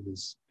even think of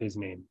his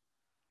name?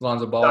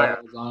 Lonzo Ball,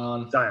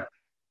 Zion.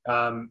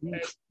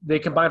 They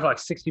combined for like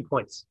 60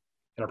 points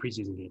in a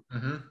preseason game.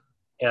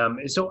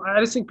 Mm-hmm. So I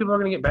just think people are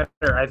going to get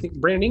better. I think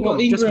Brandon Ingram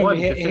just won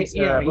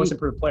most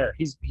improved player.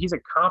 He's a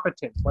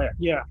competent player.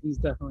 Yeah, he's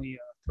definitely a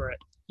threat.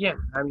 Yeah,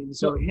 I mean,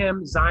 so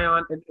him,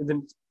 Zion, and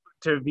then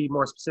to be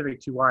more specific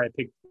to why I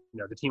picked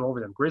the team over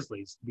them,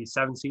 Grizzlies, to be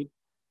 7 seed,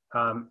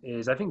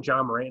 is I think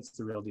John Morant's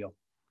the real deal.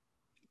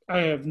 I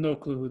have no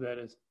clue who that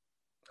is.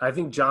 I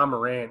think John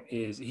Morant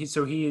he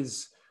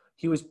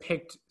was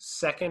picked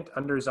second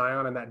under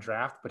Zion in that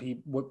draft, but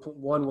he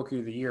won Rookie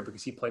of the Year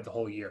because he played the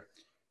whole year.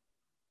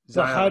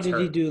 So how did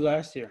he do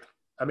last year?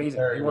 Amazing.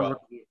 Very well.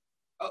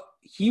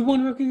 He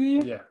won Rookie of the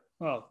Year? Yeah.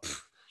 Oh,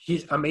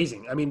 he's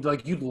amazing. I mean,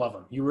 like, you'd love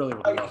him. You really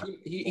would love him.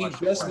 He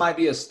just might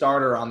be a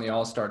starter on the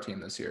All-Star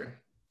team this year.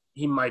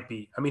 He might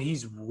be. I mean,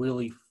 he's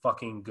really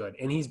fucking good.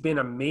 And he's been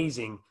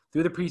amazing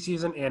through the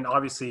preseason. And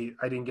obviously,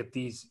 I didn't get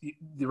the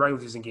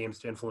regular season games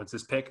to influence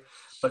this pick.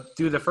 But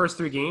through the first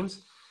 3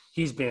 games,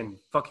 he's been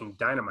fucking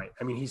dynamite.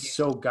 I mean, he's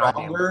so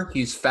goddamn good.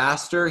 He's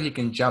faster. He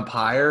can jump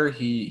higher.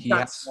 He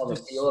has more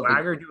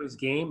swagger to his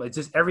game. It's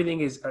just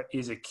everything is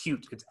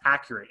acute. It's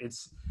accurate.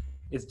 It's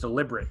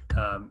deliberate.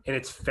 And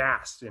it's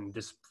fast and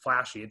just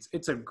flashy.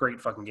 It's a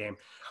great fucking game.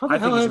 How the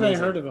hell have I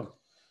heard of him?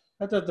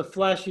 I thought the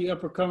flashy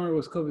uppercomer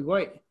was Kobe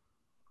White.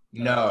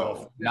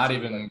 No, not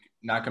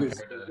compared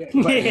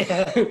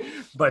to.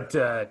 But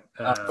for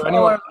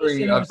anyone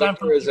wondering,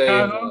 Victor is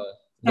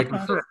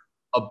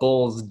a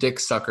Bulls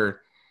dick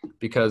sucker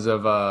because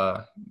of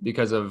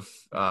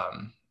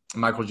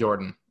Michael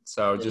Jordan.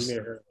 So just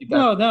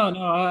no.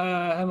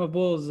 I'm a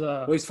Bulls.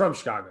 Well, he's from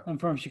Chicago. I'm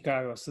from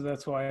Chicago, so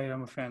that's why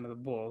I'm a fan of the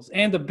Bulls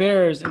and the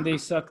Bears, and they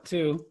suck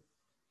too.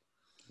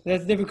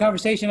 That's a different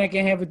conversation I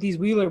can have with these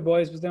Wheeler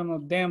boys, but they don't know a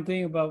damn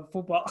thing about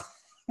football.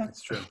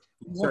 That's true.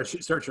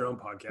 Start your own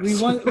podcast.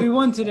 We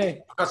won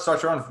today.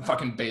 Start your own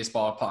fucking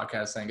baseball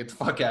podcast thing. Get the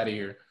fuck out of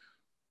here.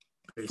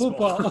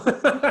 Baseball.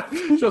 Football.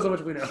 Shows how much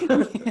we know.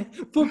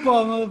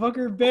 Football,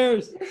 motherfucker.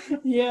 Bears.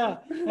 Yeah.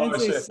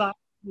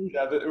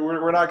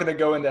 We're not going to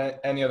go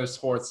into any other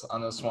sports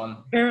on this one.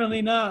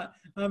 Apparently not.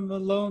 I'm a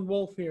lone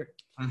wolf here.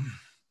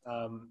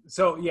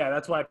 So, yeah,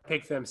 that's why I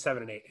picked them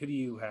 7 and 8. Who do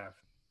you have?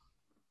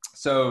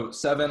 So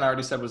 7, I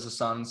already said, was the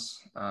Suns.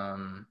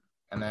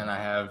 And then I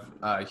have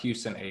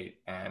Houston 8.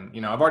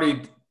 And, I've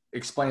already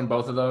explained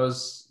both of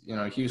those.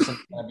 Houston's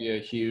going to be a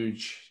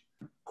huge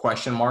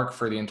question mark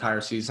for the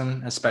entire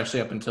season, especially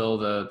up until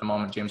the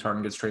moment James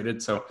Harden gets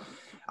traded. So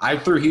I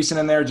threw Houston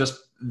in there.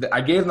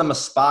 I gave them a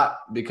spot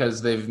because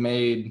they've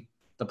made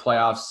the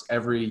playoffs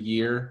every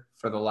year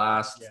for the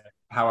last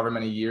however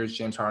many years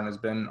James Harden has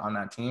been on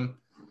that team.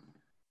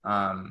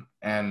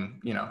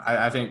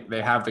 I think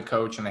they have the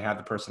coach and they have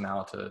the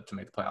personnel to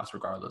make the playoffs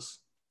regardless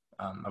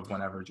of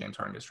whenever James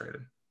Harden gets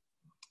traded.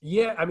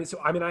 Yeah,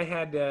 I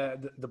had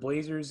the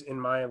Blazers in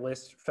my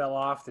list fell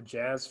off, the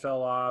Jazz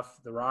fell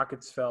off, the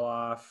Rockets fell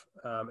off,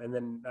 and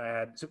then I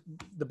had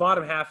the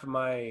bottom half of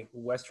my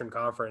Western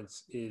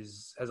Conference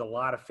has a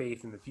lot of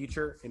faith in the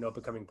future in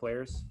up-and-coming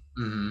players,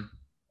 Mm-hmm.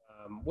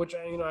 Which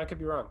I could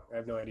be wrong. I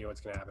have no idea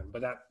what's going to happen,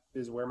 but that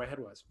is where my head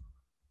was.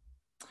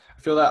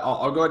 I feel that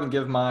I'll go ahead and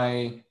give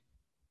my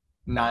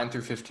 9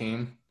 through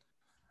 15.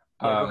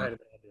 Yeah, go ahead.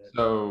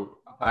 So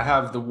I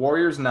have the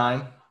Warriors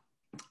 9.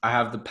 I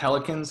have the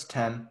Pelicans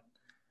 10.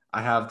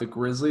 I have the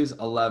Grizzlies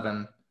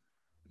 11.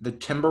 The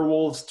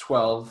Timberwolves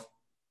 12.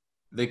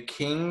 The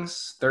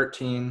Kings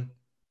 13.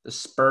 The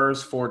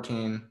Spurs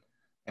 14.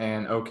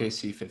 And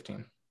OKC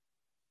 15.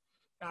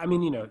 I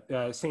mean,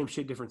 same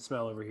shit, different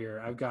smell over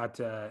here. I've got,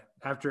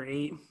 after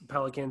 8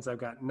 Pelicans, I've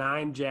got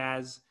 9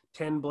 Jazz,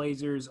 10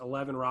 Blazers,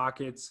 11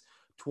 Rockets,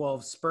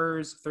 12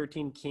 Spurs,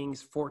 13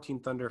 Kings, 14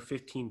 Thunder,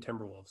 15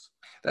 Timberwolves.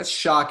 That's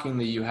shocking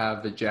that you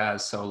have the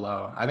Jazz so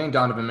low. I think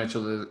Donovan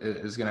Mitchell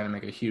is going to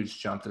make a huge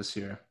jump this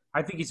year.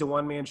 I think he's a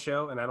one-man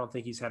show, and I don't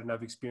think he's had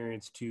enough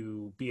experience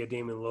to be a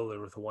Damian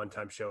Lillard with a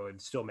one-time show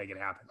and still make it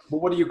happen.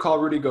 But what do you call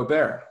Rudy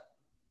Gobert?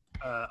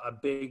 A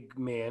big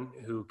man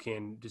who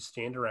can just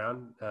stand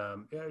around.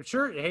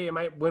 Sure, hey, it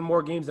might win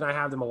more games than I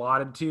have them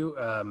allotted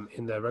to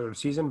in the regular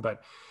season,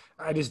 but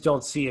I just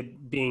don't see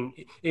it being.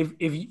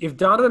 If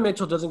Donovan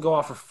Mitchell doesn't go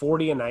off for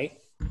 40 a night,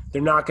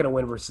 they're not going to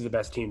win versus the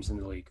best teams in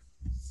the league.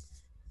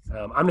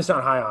 I'm just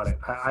not high on it.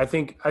 I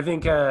think I'm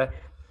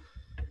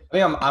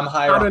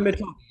higher on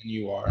Mitchell than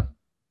you are.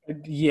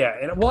 Yeah,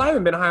 and I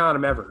haven't been high on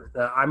him ever.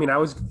 I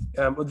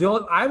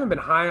haven't been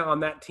high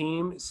on that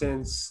team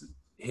since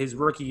his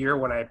rookie year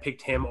when I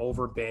picked him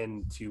over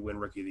Ben to win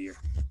Rookie of the Year.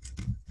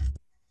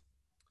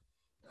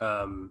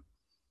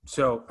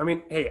 So, I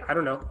mean, hey, I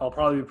don't know. I'll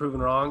probably be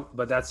proven wrong,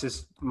 but that's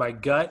just my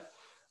gut.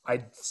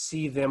 I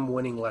see them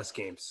winning less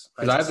games.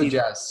 Because I have the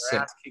Jazz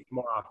 6. Kicked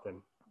more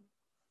often.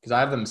 Because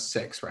I have them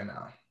 6 right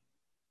now.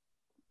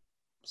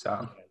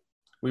 So,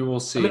 we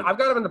will see. I mean, I've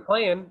got them in the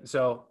play-in,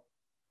 so.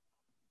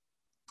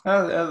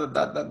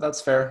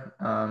 That's fair.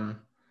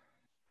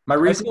 My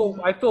reason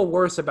I feel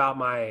worse about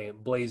my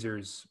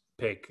Blazers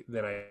pick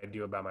than I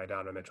do about my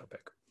Donovan Mitchell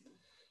pick.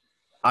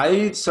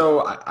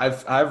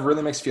 I've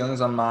really mixed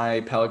feelings on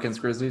my Pelicans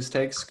Grizzlies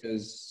takes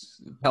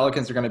because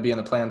Pelicans are going to be in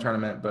the play-in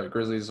tournament, but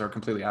Grizzlies are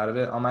completely out of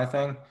it on my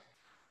thing.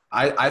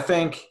 I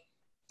think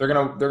they're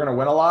gonna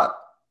win a lot.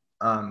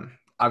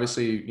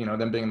 Obviously,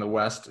 them being in the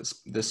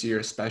West this year,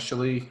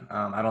 especially,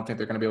 I don't think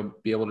they're going to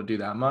be able to do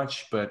that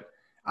much. But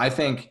I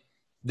think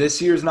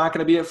this year is not going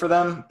to be it for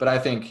them. But I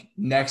think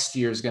next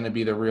year is going to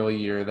be the real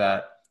year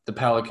that the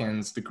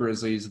Pelicans, the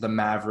Grizzlies, the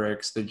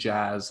Mavericks, the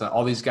Jazz,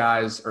 all these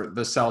guys, or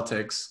the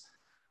Celtics,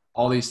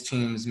 all these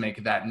teams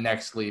make that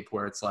next leap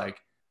where it's like,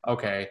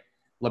 okay,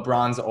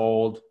 LeBron's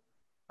old,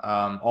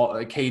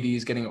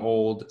 KD's getting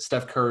old,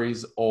 Steph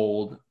Curry's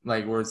old,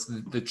 like where it's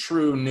the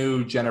true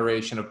new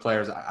generation of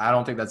players. I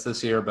don't think that's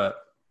this year, but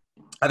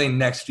I think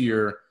next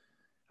year,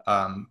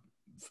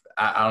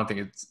 I don't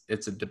think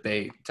it's a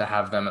debate to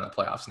have them in the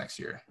playoffs next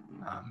year.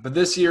 But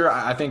this year,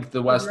 I think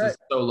the West is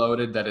so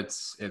loaded that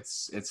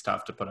it's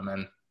tough to put them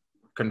in.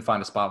 Couldn't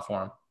find a spot for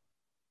them.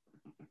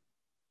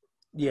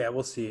 Yeah,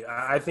 we'll see.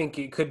 I think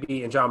it could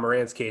be, in John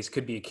Morant's case,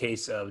 could be a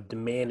case of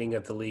demanding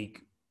that the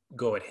league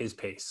go at his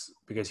pace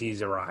because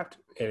he's arrived.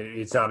 And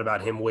it's not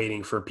about him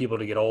waiting for people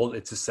to get old.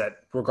 It's a set,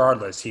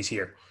 regardless, he's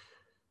here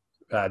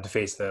to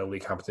face the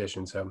league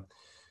competition. So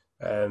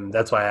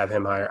that's why I have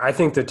him higher. I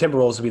think the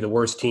Timberwolves will be the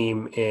worst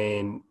team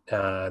in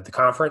the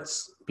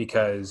conference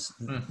because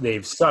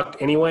they've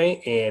sucked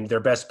anyway, and their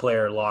best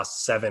player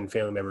lost 7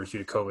 family members due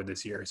to COVID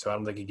this year. So I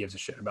don't think he gives a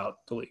shit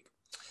about the league.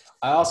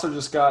 I also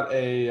just got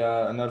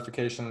a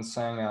notification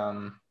saying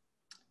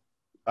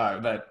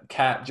that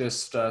Cat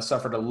just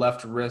suffered a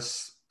left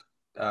wrist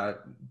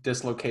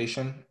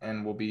dislocation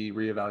and will be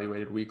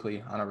reevaluated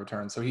weekly on a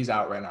return. So he's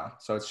out right now.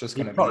 So it's just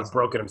going to be. He probably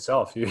broke it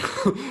himself. He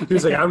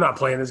was like, I'm not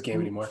playing this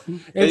game anymore.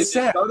 They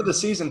started the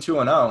season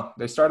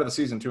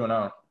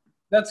 2-0.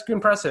 That's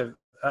impressive.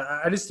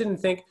 I just didn't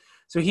think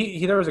 – so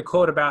there was a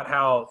quote about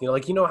how,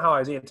 how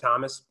Isaiah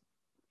Thomas –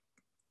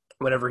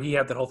 whenever he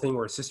had that whole thing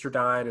where his sister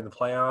died in the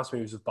playoffs when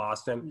he was with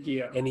Boston,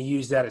 and he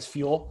used that as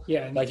fuel.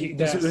 Yeah, like it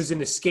was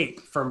an escape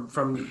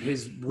from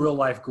his real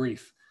life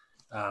grief.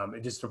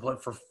 Just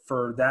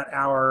for that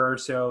hour or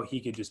so, he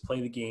could just play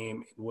the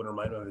game and wouldn't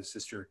remind him of his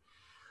sister.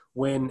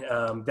 When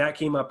that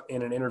came up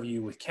in an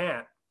interview with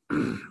Kat,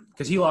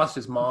 because he lost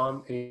his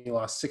mom and he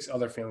lost 6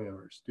 other family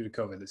members due to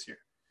COVID this year.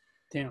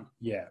 Damn.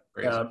 Yeah.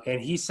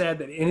 And he said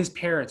that his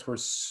parents were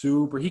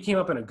super. He came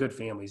up in a good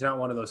family. He's not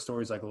one of those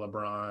stories like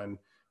LeBron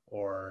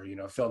or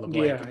fill in the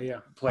blank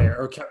player,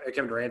 or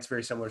Kevin Durant's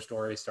very similar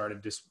story.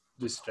 Started just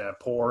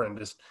poor and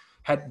just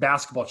had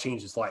basketball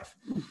changed his life.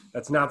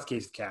 That's not the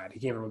case with Cat.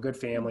 He came from a good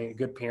family,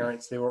 good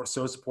parents. They were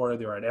so supportive.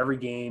 They were at every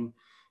game,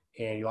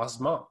 and he lost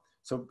his mom.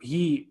 So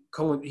he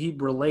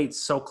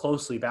relates so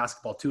closely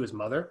basketball to his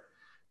mother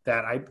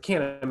that I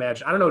can't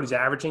imagine. I don't know what he's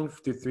averaging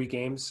through 3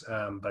 games,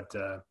 but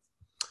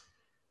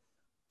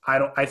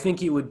I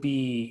think it would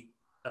be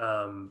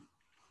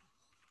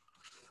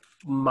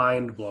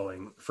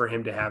mind-blowing for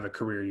him to have a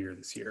career year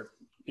this year.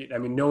 I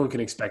mean, no one can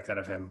expect that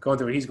of him. Going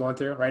through what he's going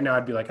through right now,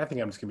 I'd be like, I think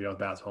I'm just going to be done with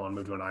basketball and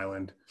move to an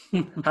island. I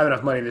have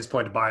enough money at this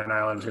point to buy an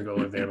island to go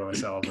live there by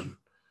myself and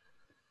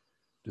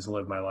just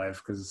live my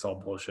life because it's all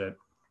bullshit.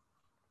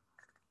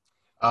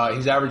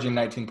 He's averaging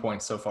 19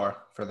 points so far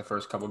for the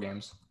first couple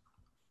games.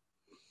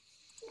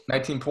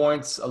 19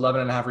 points,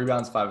 11.5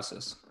 rebounds, 5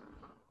 assists.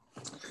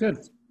 Good.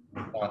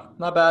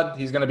 Not bad.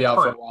 He's going to be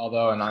out for a while,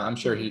 though, and I'm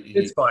sure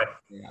it's fine.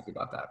 He's happy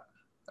about that.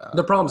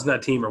 The problems in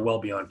that team are well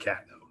beyond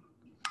Cat, though.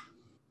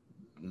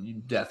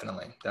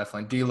 Definitely.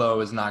 D'Lo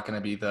is not going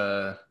to be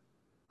the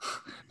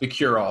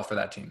cure-all for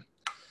that team.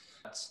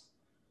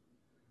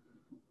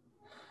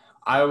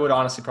 I would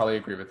honestly probably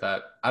agree with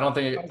that. I don't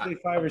think I'll say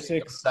 5 or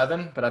 6.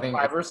 7, but I think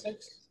 5 or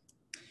 6.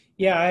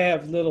 Yeah, I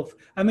have little.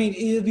 I mean,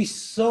 it would be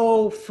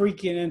so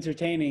freaking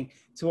entertaining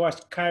to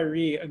watch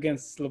Kyrie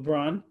against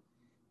LeBron.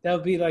 That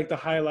would be like the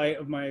highlight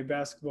of my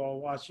basketball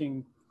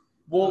watching.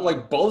 Well,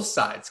 like both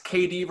sides,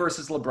 KD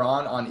versus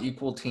LeBron on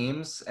equal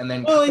teams, and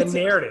then the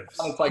narratives.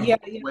 It's like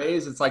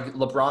ways. It's like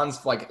LeBron's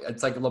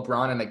it's like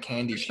LeBron and a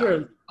candy shop.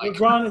 Sure, like,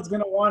 LeBron is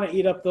gonna want to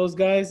eat up those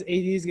guys. AD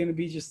is gonna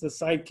be just the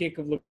sidekick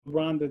of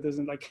LeBron that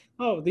doesn't like.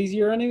 Oh, these are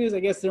your enemies.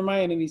 I guess they're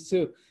my enemies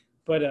too.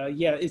 But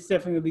yeah, it's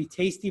definitely gonna be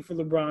tasty for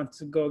LeBron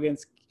to go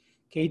against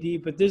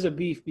KD. But there's a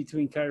beef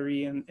between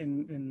Kyrie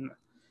and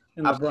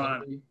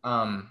LeBron.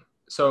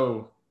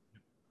 So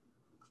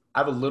I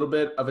have a little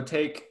bit of a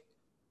take.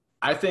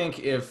 I think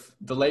if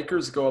the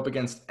Lakers go up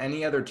against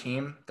any other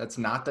team that's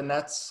not the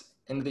Nets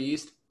in the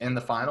East in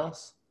the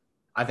finals,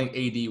 I think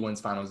AD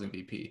wins Finals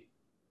MVP.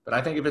 But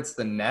I think if it's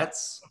the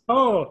Nets,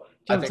 I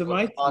think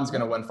LeBron's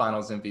going to win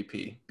Finals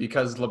MVP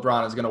because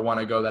LeBron is going to want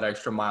to go that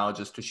extra mile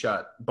just to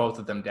shut both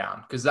of them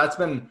down. Because that's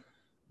been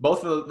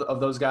both of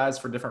those guys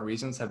for different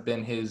reasons have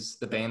been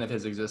the bane of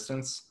his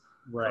existence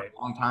for a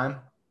long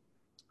time.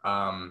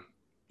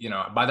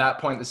 By that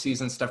point in the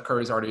season, Steph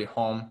Curry's already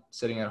home,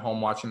 sitting at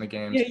home watching the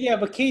games. Yeah,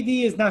 but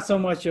KD is not so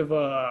much of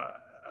an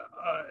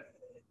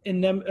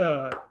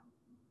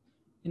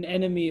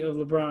enemy of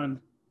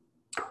LeBron.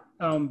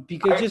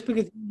 Because he's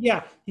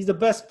the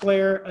best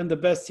player and the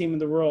best team in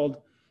the world.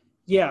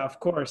 Yeah, of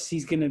course,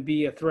 he's going to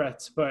be a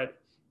threat. But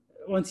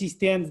once he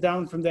stands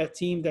down from that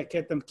team that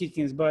kept them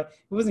kicking his butt,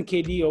 it wasn't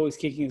KD always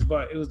kicking his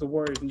butt. It was the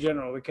Warriors in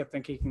general that kept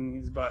them kicking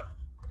his butt.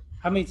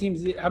 How many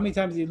times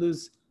did he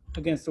lose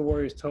against the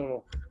Warriors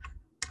total?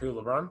 Who,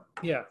 LeBron?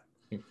 Yeah. I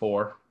think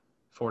 4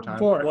 times.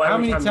 4. Well, how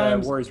many times the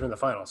Warriors were in the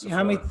finals? So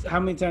how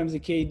many times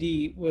did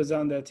KD was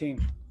on that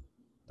team?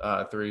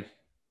 3.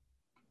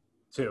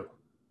 2.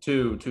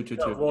 2.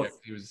 Well, yeah,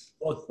 he was.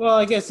 Well,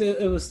 I guess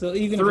it was still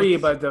even 3,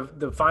 but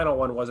the final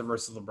one wasn't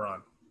versus LeBron.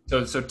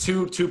 So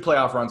two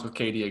playoff runs with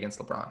KD against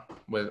LeBron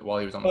while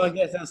he was on. Well, I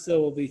guess that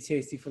still will be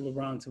tasty for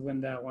LeBron to win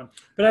that one.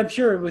 But I'm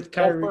sure with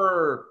Kyrie,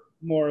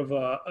 more of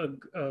a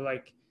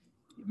like,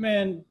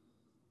 man,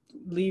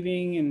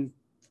 leaving and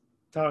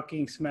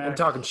talking smack. And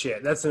talking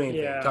shit. That's the main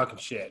thing. Talking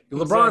shit. Exactly.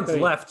 LeBron's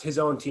left his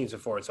own teams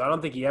before, so I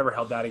don't think he ever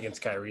held that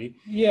against Kyrie.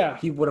 Yeah.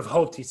 He would have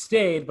hoped he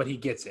stayed, but he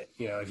gets it.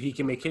 If he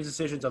can make his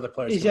decisions, other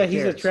players he's can.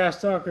 He's a trash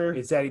talker.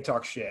 It's that he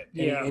talks shit.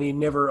 And he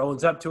never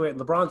owns up to it.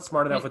 LeBron's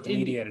smart enough with the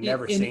media to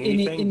never say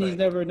anything. And he's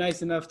never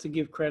nice enough to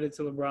give credit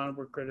to LeBron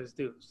where credit's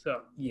due.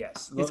 So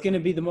yes. It's going to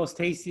be the most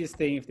tastiest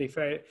thing if they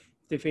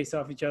face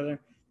off each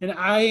other. And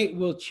I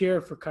will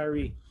cheer for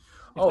Kyrie.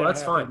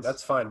 That's fine.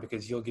 That's fine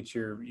because you'll get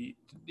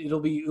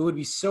it would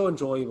be so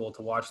enjoyable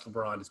to watch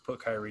LeBron just put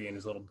Kyrie in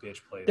his little bitch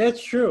place.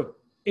 That's true.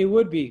 It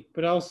would be,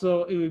 but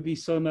also it would be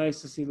so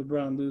nice to see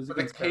LeBron lose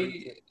against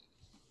Kyrie.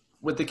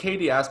 With the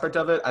KD aspect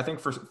of it, I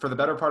think for the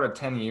better part of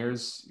 10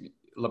 years,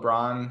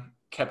 LeBron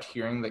kept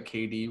hearing that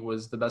KD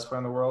was the best player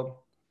in the world.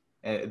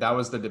 And that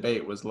was the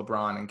debate, was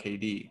LeBron and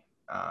KD.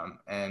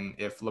 And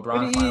if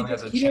LeBron finally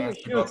has a chance,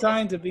 he never showed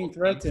signs of being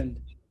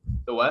threatened.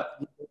 The what?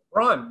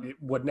 LeBron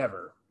would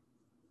never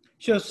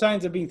shows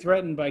signs of being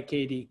threatened by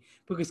KD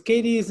because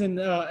KD is an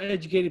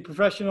educated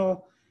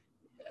professional.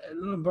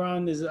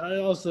 LeBron is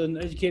also an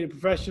educated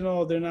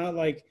professional. They're not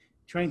like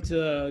trying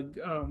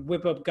to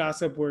whip up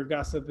gossip where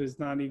gossip is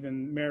not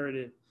even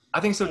merited.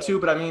 I think so too,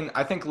 but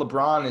I think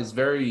LeBron is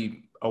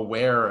very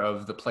aware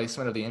of the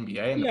placement of the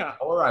NBA and the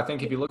power. I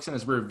think if he looks in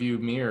his rearview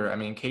mirror,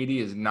 KD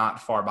is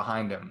not far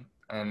behind him.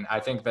 And I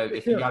think that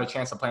if he got a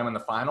chance to play him in the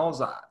finals,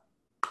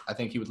 I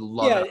think he would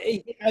love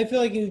it. Yeah, I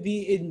feel like it would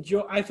be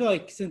I feel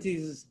like since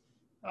he's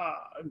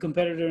a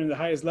competitor in the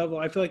highest level,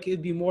 I feel like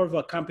it'd be more of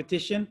a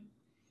competition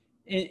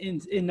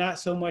and not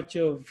so much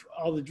of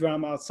all the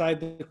drama outside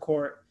the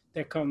court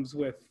that comes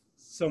with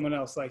someone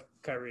else like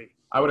Kyrie.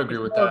 I would agree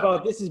with that.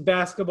 About this is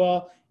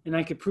basketball, and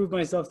I could prove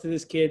myself to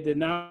this kid that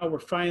now we're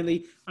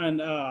finally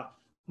on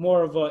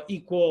more of a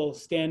equal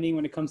standing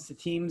when it comes to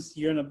teams.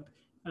 You're on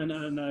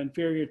an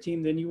inferior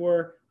team than you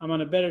were. I'm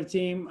on a better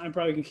team. I'm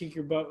probably gonna kick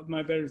your butt with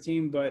my better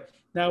team, but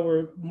now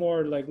we're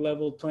more like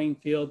level playing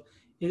field.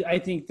 I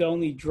think the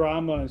only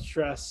drama and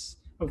stress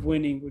of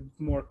winning would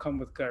more come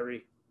with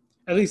Kyrie.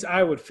 At least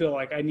I would feel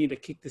like I need to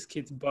kick this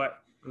kid's butt.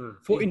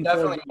 He's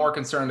definitely more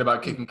concerned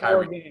about kicking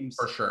Kyrie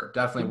for sure.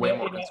 Definitely way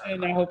more concerned.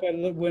 And I hope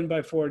I win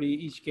by 40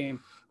 each game.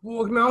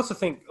 Well, I also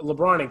think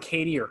LeBron and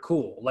KD are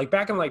cool. Like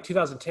back in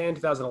 2010,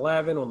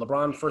 2011, when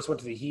LeBron first went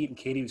to the Heat and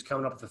KD was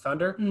coming up with the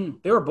Thunder,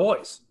 they were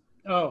boys.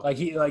 Oh, like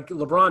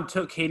LeBron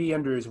took KD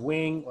under his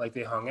wing. Like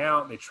they hung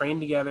out, they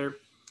trained together.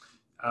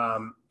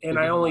 And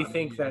I only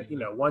think that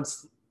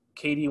once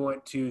KD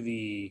went to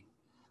the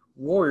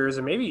Warriors,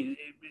 and maybe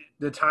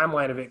the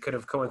timeline of it could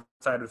have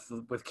coincided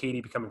with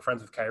KD becoming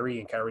friends with Kyrie,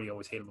 and Kyrie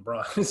always hated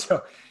LeBron.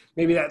 So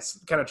maybe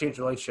that's kind of changed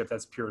the relationship.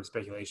 That's pure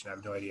speculation. I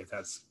have no idea if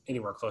that's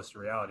anywhere close to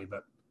reality,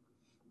 but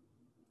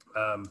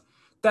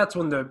that's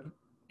when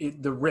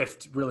the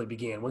rift really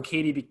began. When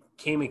KD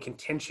became in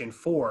contention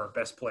for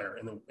best player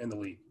in the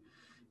league,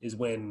 is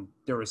when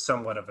there was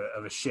somewhat of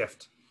a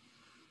shift.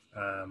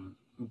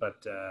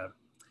 But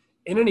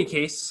in any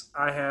case,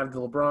 I have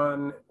the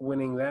LeBron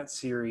winning that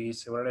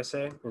series. What did I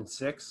say? In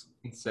 6?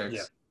 In 6.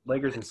 Yeah,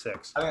 Lakers in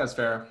 6. I think that's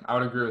fair. I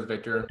would agree with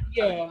Victor.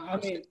 Yeah, I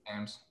mean, 6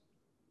 games.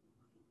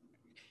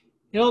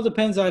 It all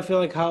depends, I feel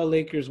like, how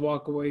Lakers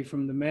walk away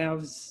from the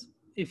Mavs.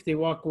 If they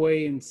walk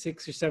away in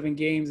 6 or 7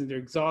 games and they're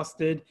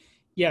exhausted,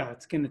 yeah,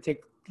 it's going to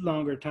take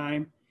longer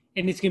time.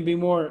 And it's going to be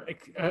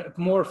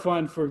more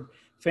fun for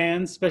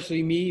fans,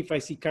 especially me, if I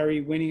see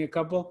Kyrie winning a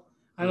couple.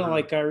 I don't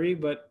like Kyrie,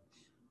 but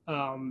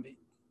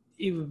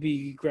it would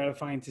be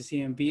gratifying to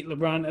see him beat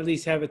LeBron, at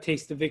least have a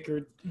taste of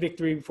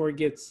victory before it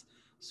gets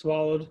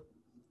swallowed.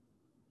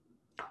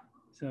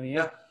 So,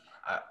 yeah.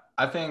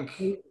 I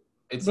think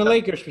it's the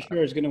Lakers for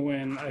sure is going to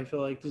win. I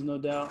feel like there's no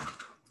doubt.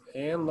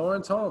 And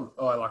Lauren's home.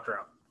 Oh, I locked her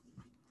out.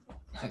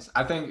 Nice.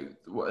 I think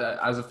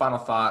as a final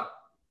thought,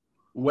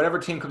 whatever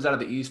team comes out of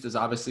the East is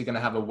obviously going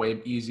to have a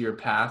way easier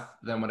path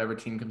than whatever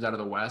team comes out of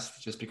the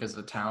West, just because of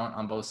the talent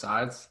on both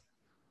sides.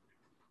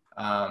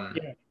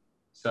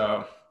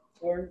 So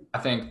I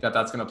think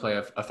that's going to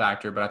play a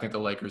factor, but I think the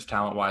Lakers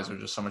talent-wise are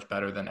just so much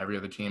better than every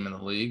other team in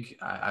the league.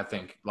 I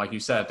think, like you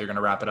said, they're going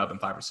to wrap it up in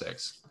 5 or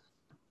 6,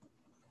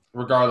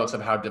 regardless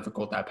of how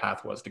difficult that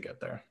path was to get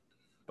there.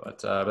 But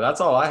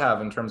that's all I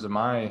have in terms of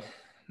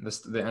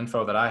the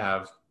info that I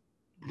have.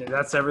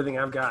 That's everything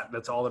I've got.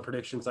 That's all the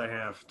predictions I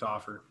have to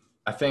offer.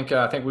 I think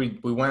we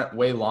went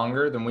way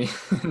longer than we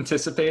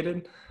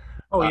anticipated.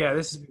 Oh yeah,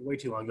 this is way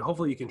too long.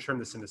 Hopefully you can trim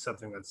this into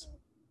something that's.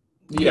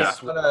 Yeah,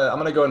 I'm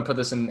gonna go ahead and put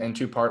this in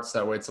 2 parts.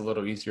 That way it's a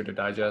little easier to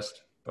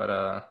digest.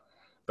 But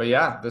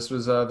yeah, this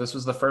was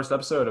the first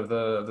episode of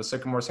the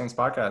Sycamore Saints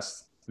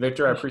podcast.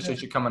 Victor, I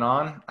appreciate you coming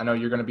on. I know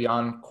you're going to be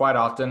on quite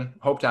often.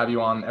 Hope to have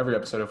you on every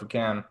episode if we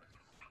can.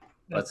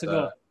 That's the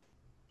goal.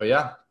 But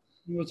yeah.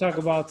 We'll talk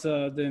about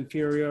the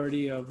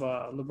inferiority of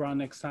LeBron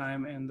next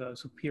time and the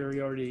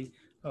superiority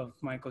of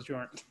Michael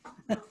Jordan.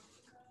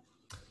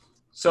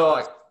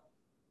 So,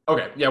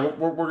 okay, yeah,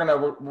 we're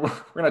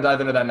gonna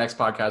dive into that next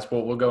podcast.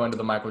 We'll go into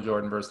the Michael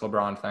Jordan versus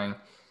LeBron thing.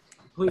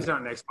 Please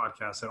not next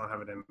podcast. I don't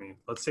have it in me.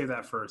 Let's save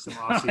that for some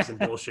off-season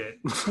bullshit.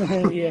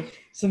 Yeah,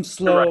 some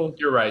slow.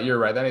 You're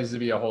right. That needs to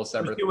be a whole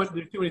separate.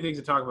 There's too many things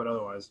to talk about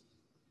otherwise.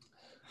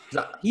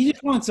 He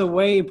just wants to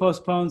wait and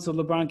postpone so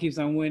LeBron keeps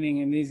on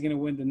winning, and he's going to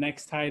win the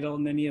next title,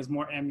 and then he has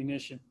more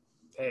ammunition.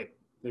 Hey,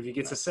 if he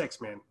gets a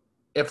 6, man.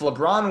 If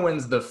LeBron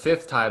wins the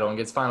 5th title and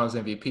gets Finals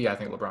MVP, I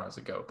think LeBron is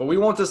a GOAT. But we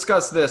won't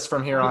discuss this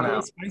from here on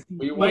out.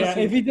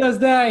 If he does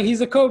that,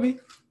 he's a Kobe.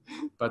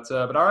 But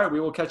all right, we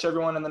will catch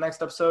everyone in the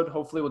next episode.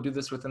 Hopefully, we'll do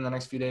this within the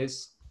next few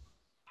days.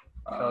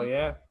 Oh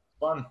yeah,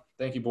 fun.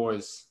 Thank you,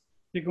 boys.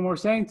 Sycamore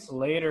Saints.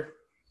 Later.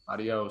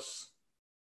 Adios.